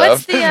Adventures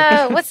what's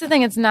of. what's the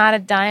thing? It's not a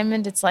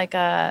diamond. It's like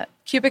a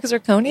Cubic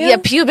zirconia? yeah,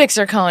 pubic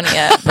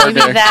zirconia.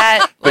 Maybe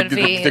that would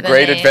be the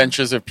Great name.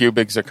 Adventures of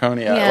Pubic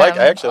Zirconia. Yeah. I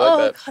actually like Oh,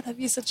 that. God, that'd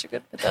be such a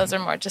good But those are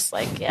more just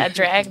like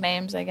drag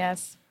names, I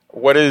guess.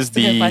 What is a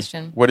good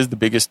question. what is the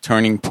biggest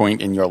turning point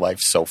in your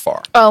life so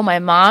far? Oh, my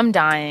mom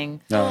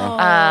dying. No.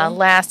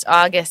 Last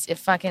August, it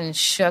fucking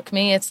shook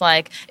me. It's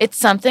like, it's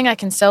something I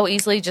can so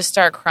easily just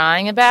start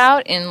crying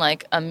about in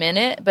like a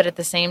minute, but at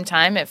the same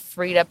time, it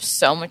freed up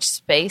so much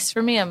space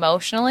for me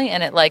emotionally.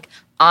 And it like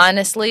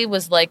honestly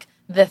was like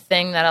the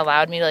thing that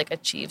allowed me to like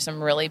achieve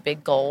some really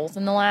big goals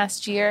in the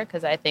last year.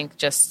 Cause I think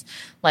just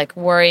like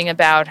worrying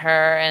about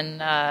her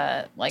and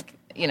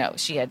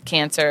she had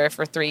cancer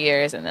for 3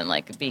 years and then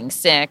like being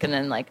sick and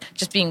then like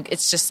just being,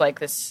 it's just like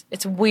this,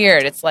 it's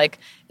weird. It's like,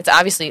 it's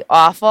obviously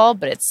awful,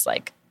 but it's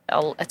like,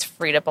 it's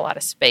freed up a lot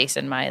of space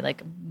in my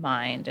like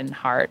mind and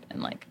heart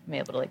and like I'm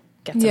able to like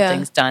get some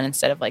things done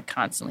instead of like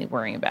constantly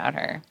worrying about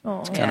her.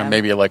 Oh. Kind of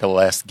maybe like a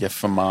last gift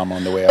from mom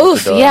on the way out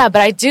Oof, the door. yeah,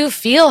 but I do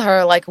feel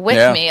her like with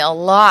Yeah. me a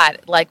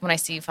lot. Like when I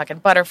see fucking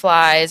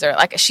butterflies or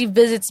like she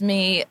visits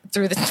me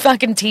through the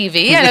fucking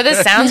TV. I know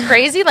this sounds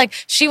crazy. Like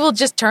she will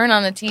just turn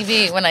on the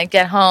TV when I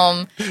get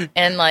home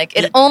and like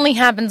it only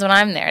happens when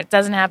I'm there. It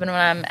doesn't happen when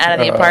I'm out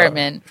of the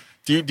apartment.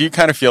 Do you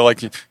kind of feel like,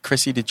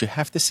 Chrissy, did you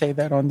have to say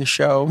that on the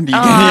show? Do you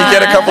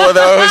get a couple of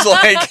those?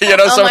 Like,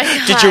 Oh my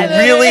did you God.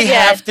 really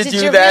Yeah, have to did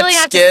do you that really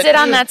have skit? to sit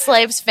on that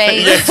slave's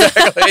face?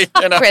 Exactly.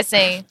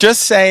 Chrissy,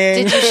 Just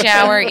saying. did you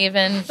shower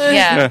even?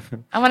 Yeah.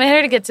 I want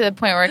her to get to the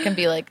point where it can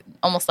be like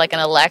almost like an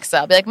Alexa.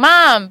 I'll be like,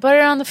 Mom, put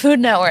it on the Food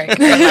Network.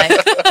 And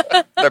like,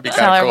 That'd be tell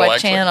kind her of cool, what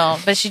actually. channel.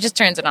 But she just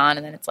turns it on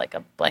and then it's like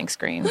a blank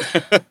screen.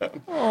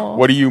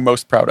 What are you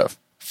most proud of?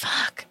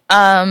 Fuck.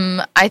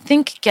 I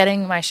think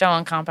getting my show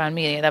on Compound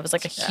Media, that was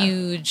like a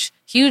huge,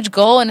 huge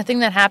goal and a thing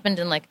that happened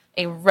in like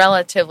a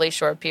relatively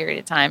short period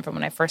of time from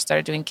when I first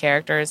started doing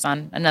characters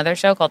on another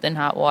show called In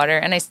Hot Water.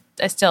 And I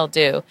still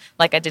do.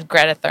 Like I did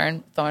Greta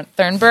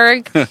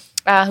Thunberg,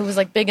 who was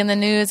like big in the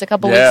news a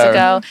couple weeks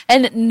ago.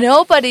 And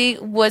nobody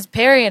was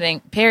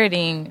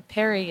parroting.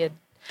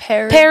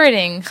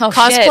 Oh,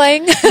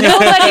 Cosplaying? shit.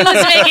 Nobody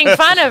was making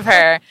fun of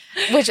her.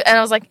 And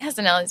I was like,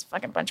 SNL is a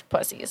fucking bunch of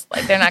pussies.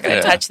 Like, they're not going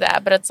to touch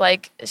that. But it's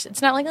like,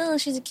 it's not like, oh,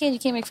 she's a kid. You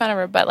can't make fun of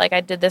her. But like,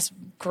 I did this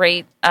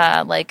great,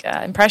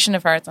 impression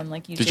of her. It's on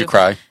like YouTube. Did you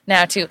cry?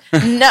 Now too.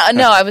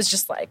 No, I was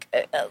just like,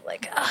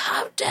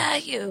 how dare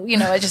you? You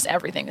know, just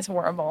everything is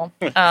horrible.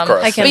 Gross.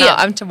 I cannot. yeah.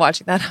 I'm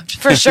watching that.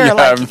 For sure. Yeah,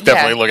 like, I'm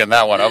definitely looking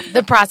that one up.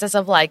 the process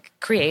of like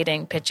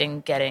creating,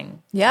 pitching,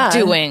 getting,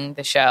 doing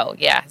the show,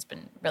 has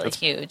been really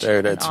huge.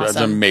 Dude, and it's an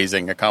awesome.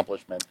 amazing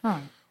accomplishment.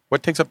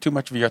 What takes up too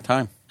much of your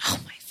time? Oh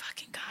my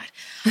fucking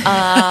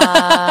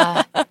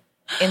God.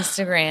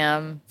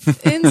 Instagram.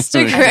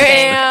 Instagram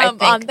I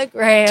think on the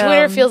gram.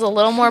 Twitter feels a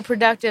little more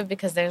productive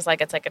because there's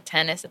like, it's like a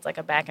tennis. It's like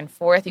a back and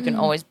forth. You can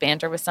always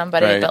banter with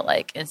somebody, Right. but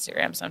like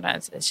Instagram,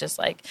 sometimes it's just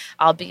like,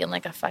 I'll be in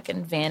like a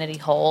fucking vanity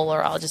hole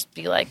or I'll just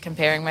be like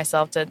comparing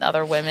myself to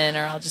other women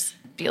or I'll just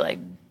be like,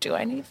 do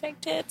I need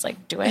fake tits?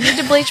 Like, do I need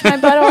to bleach my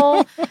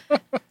butthole?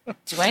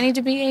 Do I need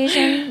to be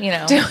Asian? You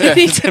know, Do I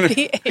need to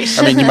be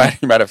Asian? I mean, you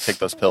might have to take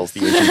those pills,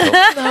 the Asian pills.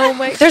 Oh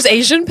my! There's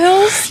Asian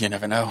pills. You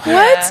never know. What?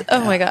 Yeah.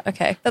 Oh my God.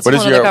 Okay, that's What a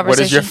is whole other your What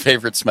is your conversation.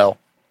 favorite smell?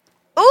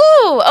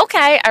 Ooh,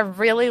 okay. I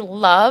really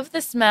love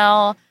the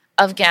smell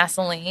of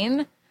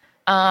gasoline.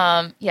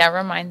 It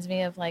reminds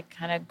me of like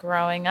kind of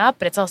growing up,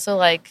 but it's also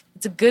like,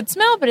 it's a good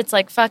smell, but it's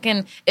like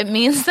fucking, it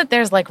means that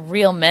there's like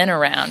real men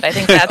around. I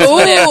think that's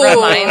what it Ooh.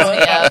 reminds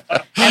me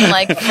of. And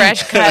like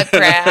fresh cut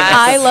grass.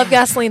 I love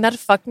gasoline. That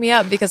fucked me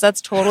up because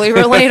that's totally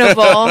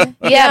relatable.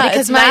 Yeah,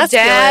 because it's my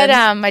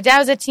masculine. dad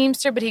was a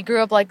Teamster, but he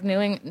grew up like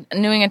knowing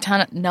a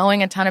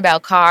ton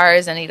about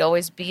cars, and he'd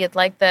always be at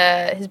like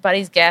his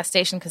buddy's gas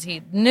station because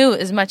he knew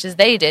as much as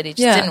they did. He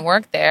just didn't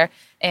work there,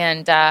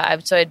 and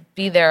so I'd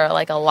be there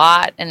like a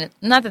lot. And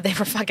not that they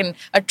were fucking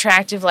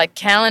attractive like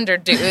calendar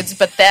dudes,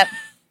 but that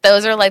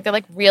those are like, they're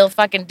like real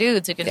fucking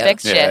dudes who can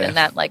fix shit, Yeah. and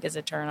that like is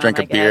a turn on. Drink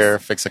I a beer,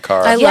 guess. fix a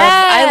car. I love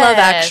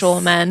Yes.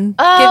 actual men.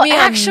 Oh, Give me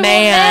actual a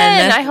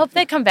man. men. I hope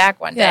they come back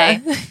one Yeah.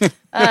 day.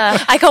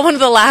 I got one of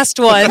the last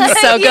ones,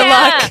 so good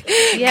luck.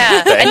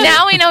 Yeah. And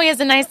now we know he has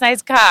a nice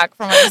cock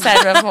from what you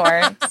said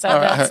before. So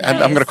that's I'm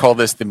nice. going to call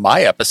this the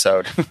My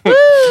episode.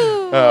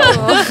 Woo.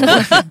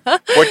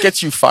 What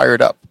gets you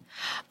fired up?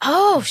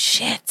 Oh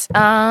shit.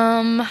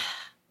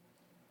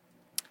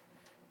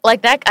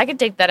 Like that, I could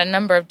take that a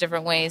number of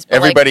different ways. But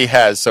Everybody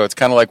has, so it's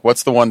kind of like,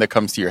 what's the one that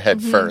comes to your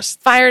head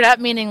first? fired up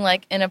meaning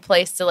like in a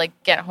place to like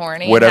get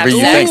horny. and Whatever have you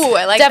sex. think. Ooh,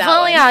 I like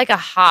Definitely that one. like a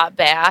hot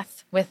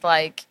bath with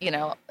like, you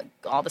know,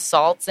 all the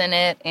salts in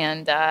it,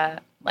 and then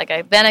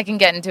I can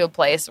get into a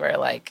place where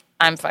like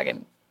I'm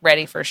fucking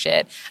ready for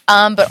shit.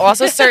 But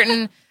also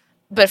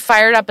but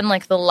fired up in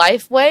like the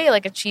life way,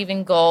 like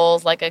achieving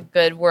goals, like a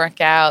good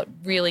workout,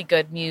 really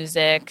good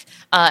music,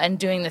 and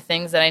doing the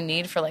things that I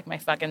need for like my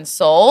fucking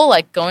soul,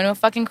 like going to a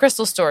fucking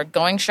crystal store,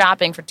 going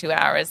shopping for 2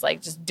 hours,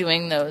 like just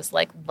doing those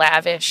like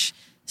lavish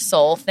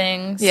soul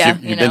things. Yeah.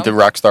 You've been to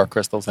Rockstar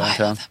Crystals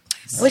downtown?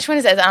 Which one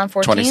is that? Is it on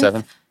 14th?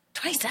 27th.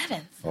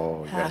 27th.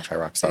 Oh, you got to try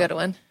That's a Rockstar. good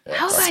one.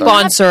 How have I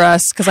Sponsor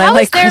us, because I How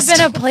like has there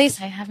Crystal. been a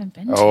place I haven't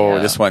been to? Oh,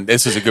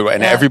 this is a good one.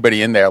 And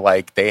everybody in there,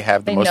 like, they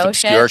have the They most know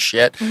obscure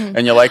shit. shit.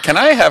 And you're like, can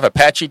I have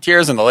Apache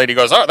tears? And the lady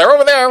goes, oh, they're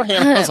over there.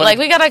 You know, it's Like,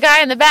 we got a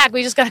guy in the back.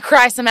 We just got to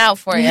cry some out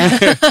for you.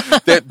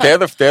 they're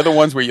the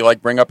ones where you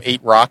like bring up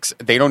 8 rocks.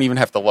 They don't even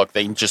have to look.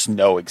 They just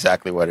know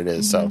exactly what it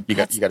is. So you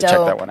got to check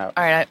that one out.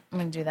 All right, I'm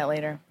going to do that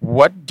later.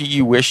 What do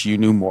you wish you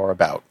knew more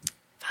about?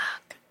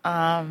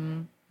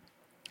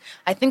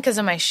 I think because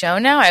of my show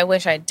now, I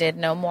wish I did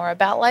know more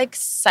about like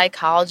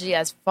psychology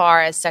as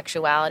far as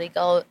sexuality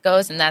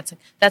goes, and that's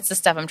the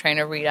stuff I'm trying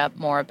to read up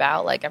more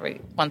about. Like every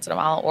once in a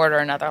while, I'll order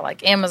another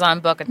like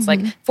Amazon book. It's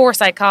like for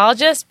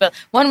psychologists, but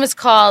one was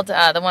called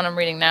the one I'm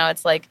reading now.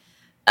 It's like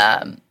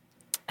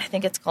I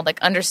think it's called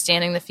like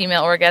Understanding the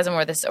Female Orgasm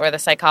or the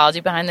psychology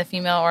behind the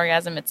female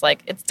orgasm. It's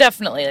like it's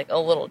definitely like a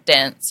little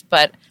dense,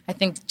 but I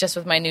think just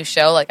with my new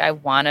show, like I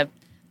want to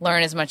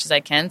learn as much as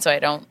I can so I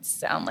don't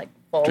sound like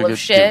full of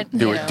shit.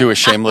 Do a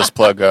shameless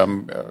plug.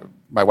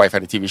 My wife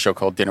had a TV show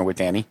called Dinner with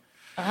Danny.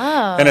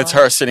 Oh. And it's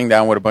her sitting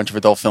down with a bunch of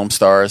adult film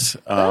stars,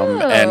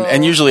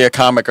 and usually a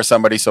comic or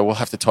somebody. So we'll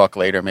have to talk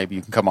later. Maybe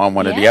you can come on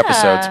one of the Yeah.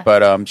 episodes.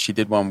 But she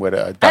did one with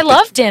a. I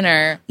love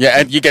dinner. Yeah,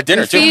 and you get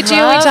dinner too. Feed you,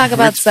 we talk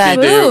about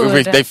sex.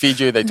 They feed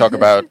you. They talk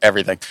about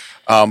everything.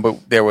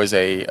 But there was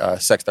a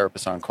sex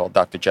therapist on called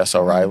Dr. Jess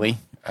O'Reilly.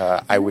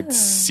 I would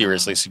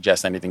seriously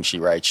suggest anything she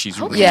writes. She's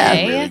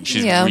Okay.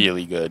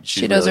 really good.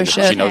 She knows her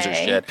shit. She knows her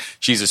shit.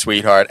 She's a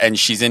sweetheart, and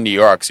she's in New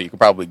York, so you could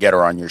probably get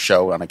her on your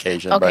show on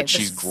occasion. Okay, but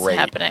she's this is great.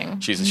 happening.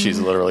 She's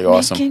literally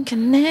awesome. Making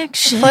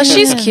connection. Plus,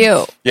 she's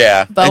cute.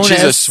 Yeah, and she's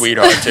a Bonus.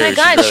 sweetheart too. Oh my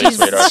God, she's really a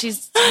sweetheart.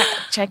 she's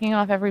checking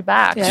off every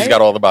box. Yeah. She's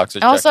got all the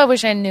boxes. Also, checked. I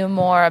wish I knew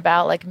more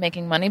about like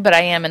making money, but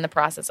I am in the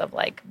process of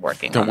like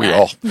working. Don't on we that.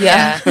 all?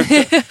 Yeah.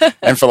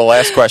 And for the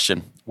last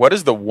question, what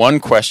is the one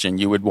question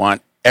you would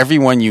want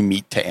everyone you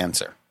meet to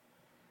answer?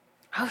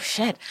 Oh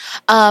shit!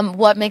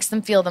 What makes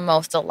them feel the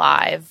most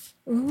alive?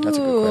 That's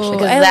a good question. Ooh,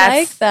 Because I that's,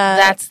 like that.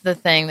 That's the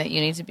thing that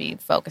you need to be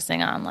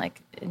focusing on,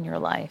 like in your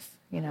life.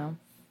 You know?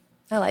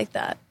 I like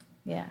that.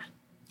 Yeah.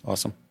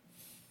 Awesome.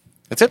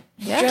 That's it.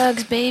 Yeah.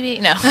 Drugs, baby.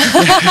 No.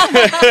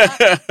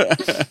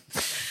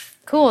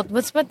 Cool.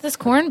 What's with this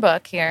corn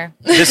book here?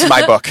 This is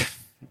my book.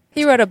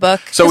 He wrote a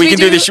book. So 'Cause we can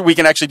do this. We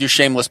can actually do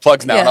shameless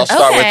plugs now, and Yeah. I'll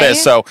start with Okay.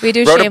 this. So We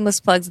do wrote a- shameless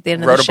plugs at the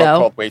end of Wrote the a book show.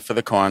 called "Wait for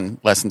the Con: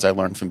 Lessons I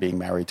Learned from Being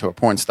Married to a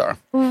Porn Star."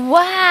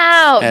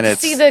 Wow. And it's-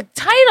 see the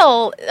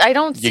title. I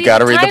don't see You got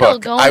to the read the title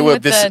book. going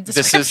with This the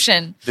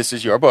description. This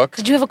is your book.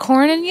 Did you have a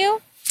corn in you?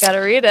 Gotta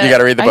read it. You got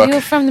to read the Are book.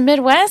 you from the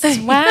Midwest?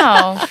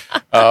 Wow.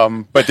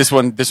 But this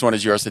one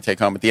is yours to take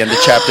home. At the end of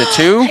chapter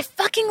 2, I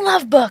fucking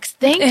love books.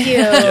 Thank you.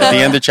 at the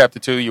end of chapter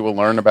 2, you will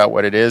learn about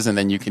what it is, and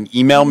then you can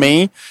email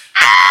me.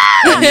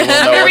 And you will know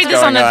I'm gonna what's read this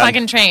on going the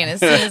fucking train as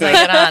soon as I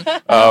get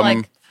on.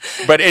 I'm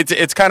But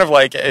it's kind of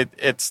like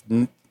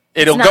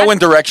it'll not- go in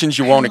directions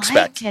you won't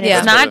expect. It. Yeah.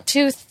 It's not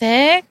too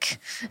thick.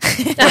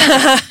 Hey. It's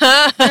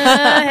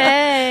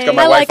got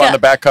my I wife like on the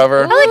back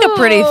cover. I like a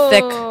pretty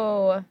thick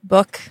Ooh.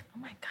 book. Oh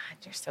my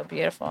God, you're so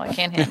beautiful. I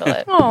can't handle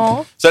it.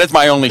 Oh. So that's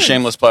my only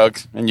shameless plug,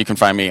 and you can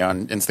find me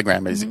on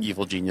Instagram as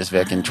Evil Genius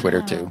Vic and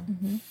Twitter too.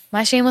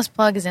 My shameless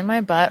plug is in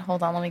my butt.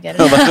 Hold on, let me get it.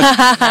 Does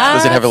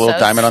it have a little So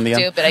diamond on the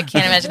end? Stupid. I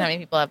can't imagine how many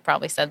people have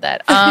probably said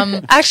that.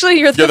 Actually,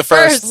 you're You're the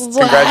first. What?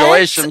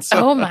 Congratulations.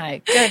 Oh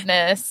my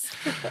goodness.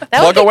 That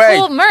Plug would be away.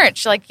 cool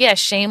merch. Like, yeah,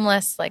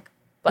 shameless like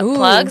butt Ooh.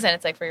 plugs, and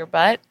it's like for your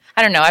butt.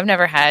 I don't know. I've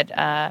never had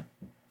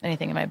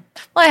anything in my.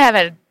 Well, I have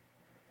had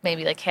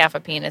maybe like half a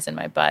penis in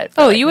my butt.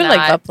 but, Oh, you would like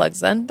not- butt plugs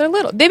then? They're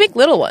little. They make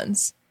little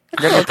ones.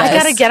 I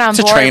gotta get on It's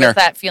a board trainer. with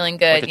that feeling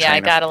good. Like a Yeah, I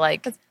trainer. gotta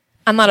like.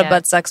 I'm not Yeah. a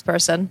butt sex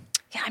person,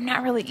 Yeah, I'm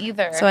not really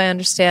either. so I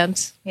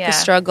understand Yeah. the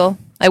struggle.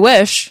 I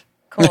wish,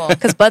 Cool.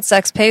 because butt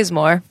sex pays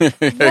more. What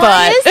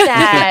is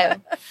that?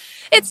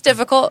 It's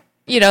difficult.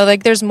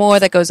 like there's more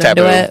that goes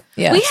Taboo. into it.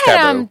 Yeah. We had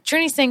taboo.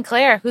 Trini St.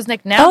 Clair, who's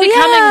like now Oh,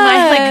 becoming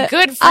yeah. my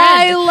good friend.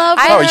 I love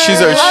her. Oh, she's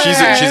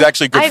her. she's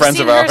actually good friends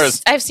seen of her,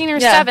 ours. I've seen her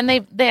Yeah. stuff,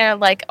 and they're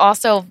like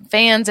also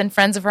fans and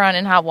friends of her on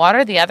In Hot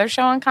Water, the other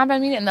show on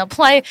Compound Media, and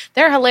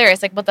they're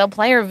hilarious. Like, but they'll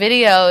play her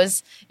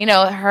videos,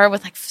 her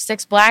with like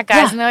 6 black guys,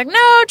 Yeah. and they're like,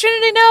 "No,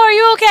 Trinity, no, are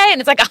you okay?"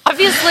 And it's like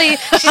obviously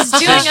she's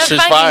doing a she's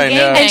fucking fine,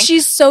 yeah. gangbang. And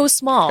she's so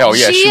small. Oh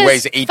yeah, She she is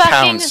weighs 8 fucking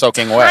pounds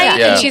soaking wet. tiny.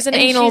 Yeah, And she's an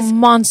And anal she's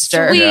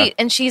monster. sweet, Yeah.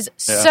 and she's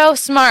so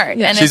smart.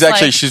 Yeah. And she's it's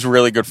actually like, she's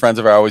really good friends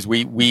of ours.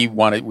 We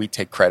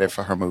take credit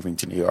for her moving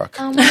to New York.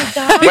 oh my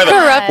god,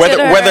 corrupted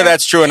her. Whether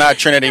that's true or not,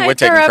 Trinity, we're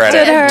taking corrupted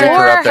credit. her. We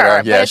corrupted her.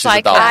 But Yeah, it's she's a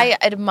like doll. I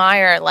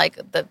admire like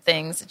the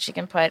things that she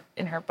can put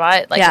in her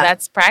butt. Like Yeah.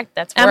 that's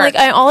That's I'm work.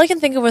 like, all I can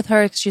think of with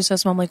her, because she's so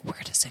small, I'm like,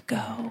 where does it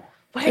go?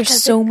 Where There's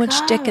does so it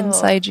much dick go?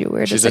 inside you.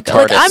 Where She's does a it go?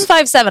 Like, TARDIS.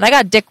 I'm 5'7". I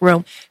got dick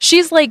room.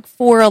 She's like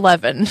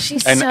 4'11".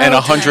 She's and so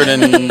 100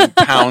 tiny.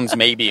 pounds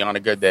maybe on a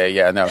good day.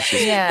 Yeah, no,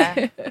 she's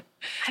Yeah.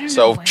 I don't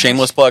so know where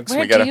shameless plugs.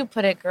 Where We gotta. do you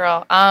put it,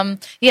 girl?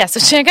 Yeah,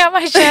 so check out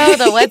my show,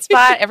 The Wet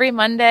Spot, every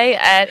Monday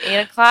at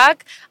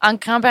 8:00 on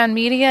Compound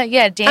Media.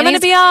 Yeah, Danny's I'm going to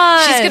be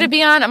on. She's going to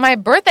be on my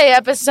birthday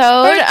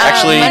episode. Birthday.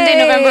 Actually, Monday,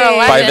 November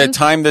 11th. By the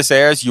time this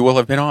airs, you will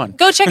have been on.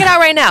 Go check it out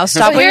right now.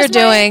 Stop So what you're here's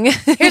my-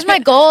 doing. Here's my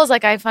goals.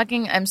 Like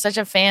I'm such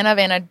a fan of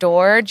and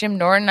adore Jim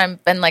Norton.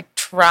 I've been like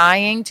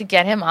trying to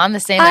get him on the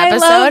same I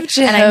love episode,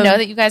 Jim. and I know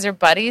that you guys are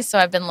buddies. So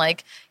I've been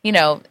like,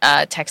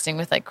 texting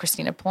with like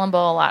Christina Palumbo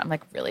a lot. I'm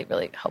like really,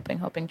 really hoping,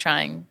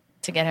 trying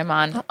to get him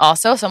on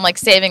also. So I'm like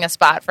saving a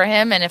spot for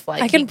him, and if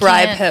like I can he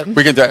bribe can't- him.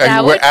 We can.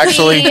 That We're would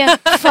actually. be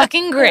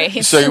fucking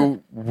great.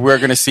 So we're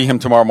going to see him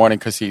tomorrow morning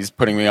because he's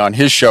putting me on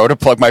his show to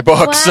plug my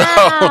book. So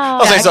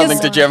I'll say Yeah, something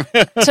to 'cause- Jim.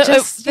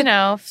 just slip it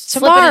into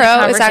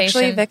Tomorrow is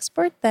actually conversation. Vic's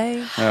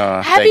birthday.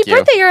 Happy Thank you.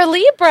 birthday! You're a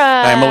Libra.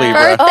 I'm a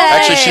Libra. Birthday.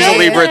 Actually, she's a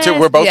Libra too.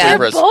 We're both Yeah.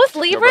 Libras. Both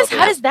We're Libras. both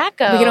How does that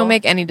go? We don't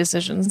make any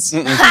decisions.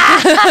 I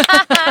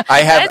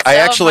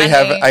That's so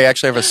funny. I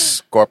actually have a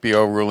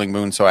Scorpio ruling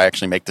moon, so I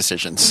actually make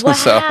decisions. Wow.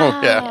 So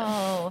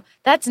yeah.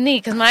 That's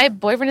neat because my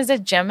boyfriend is a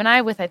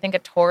Gemini with, I think, a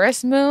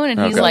Taurus moon, and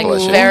Oh, he's God like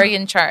bless you. very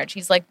in charge.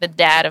 He's like the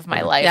dad of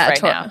my life Yeah,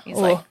 right now. He's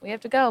Ooh. like, we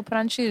have to go, put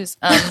on shoes.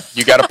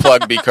 You got to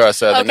plug because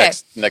the Okay.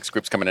 next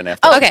group's coming in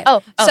after. Okay.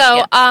 Oh, so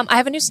yeah. I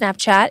have a new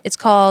Snapchat. It's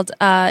called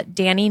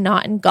Danny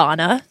Not in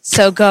Ghana.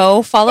 So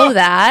go follow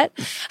that.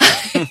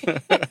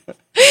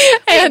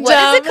 And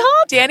what is it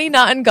called? Danny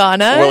Not in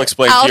Ghana. We'll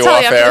explain to I'll you tell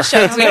off you after air. the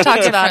show 'cause we've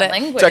talked about it.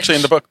 It's actually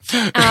in the book.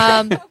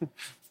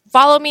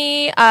 Follow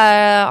me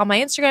on my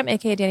Instagram,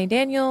 aka Danny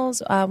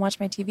Daniels. Watch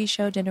my TV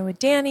show, Dinner with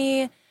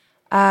Danny.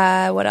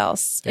 What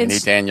else? Danny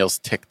Daniels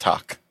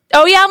TikTok.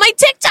 Oh yeah, my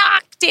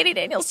TikTok, Danny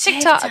Daniels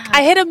TikTok. TikTok.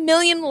 I hit 1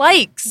 million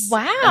likes.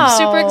 Wow. I'm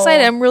super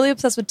excited. I'm really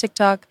obsessed with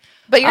TikTok.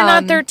 But you're not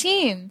Um,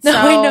 13. No, so-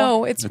 I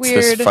know it's It's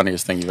weird. the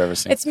funniest thing you've ever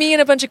seen. It's me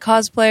and a bunch of I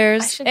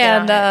cosplayers, should get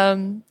and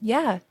on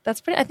yeah, that's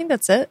pretty. I think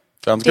that's it.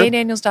 Sounds good.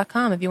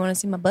 DannyDaniels.com if you want to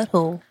see my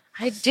butthole.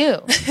 I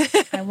do.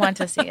 I want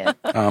to see it.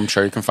 I'm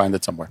sure you can find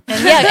it somewhere.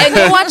 Yeah, and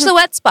go watch the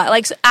wet spot.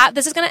 Like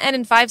this is going to end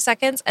in 5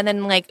 seconds, and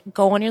then like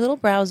go on your little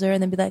browser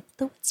and then be like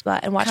the wet spot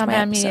and watch my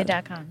episode.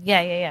 CompoundMedia.com.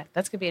 Yeah.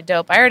 That's going to be a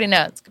dope. I already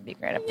know it's going to be a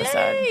great episode.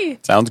 Yay.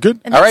 Sounds good.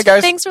 And All right,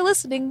 guys. Thanks for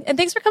listening, and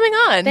thanks for coming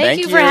on. Thank Thank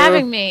you for you.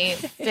 having me,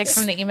 Vic,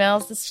 from the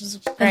emails. This was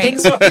great.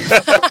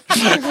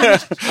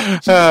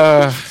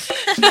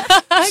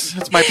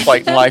 It's my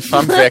plight in life.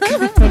 I'm Vic. All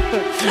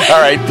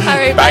right. All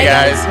right, Bye, bye,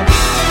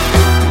 guys.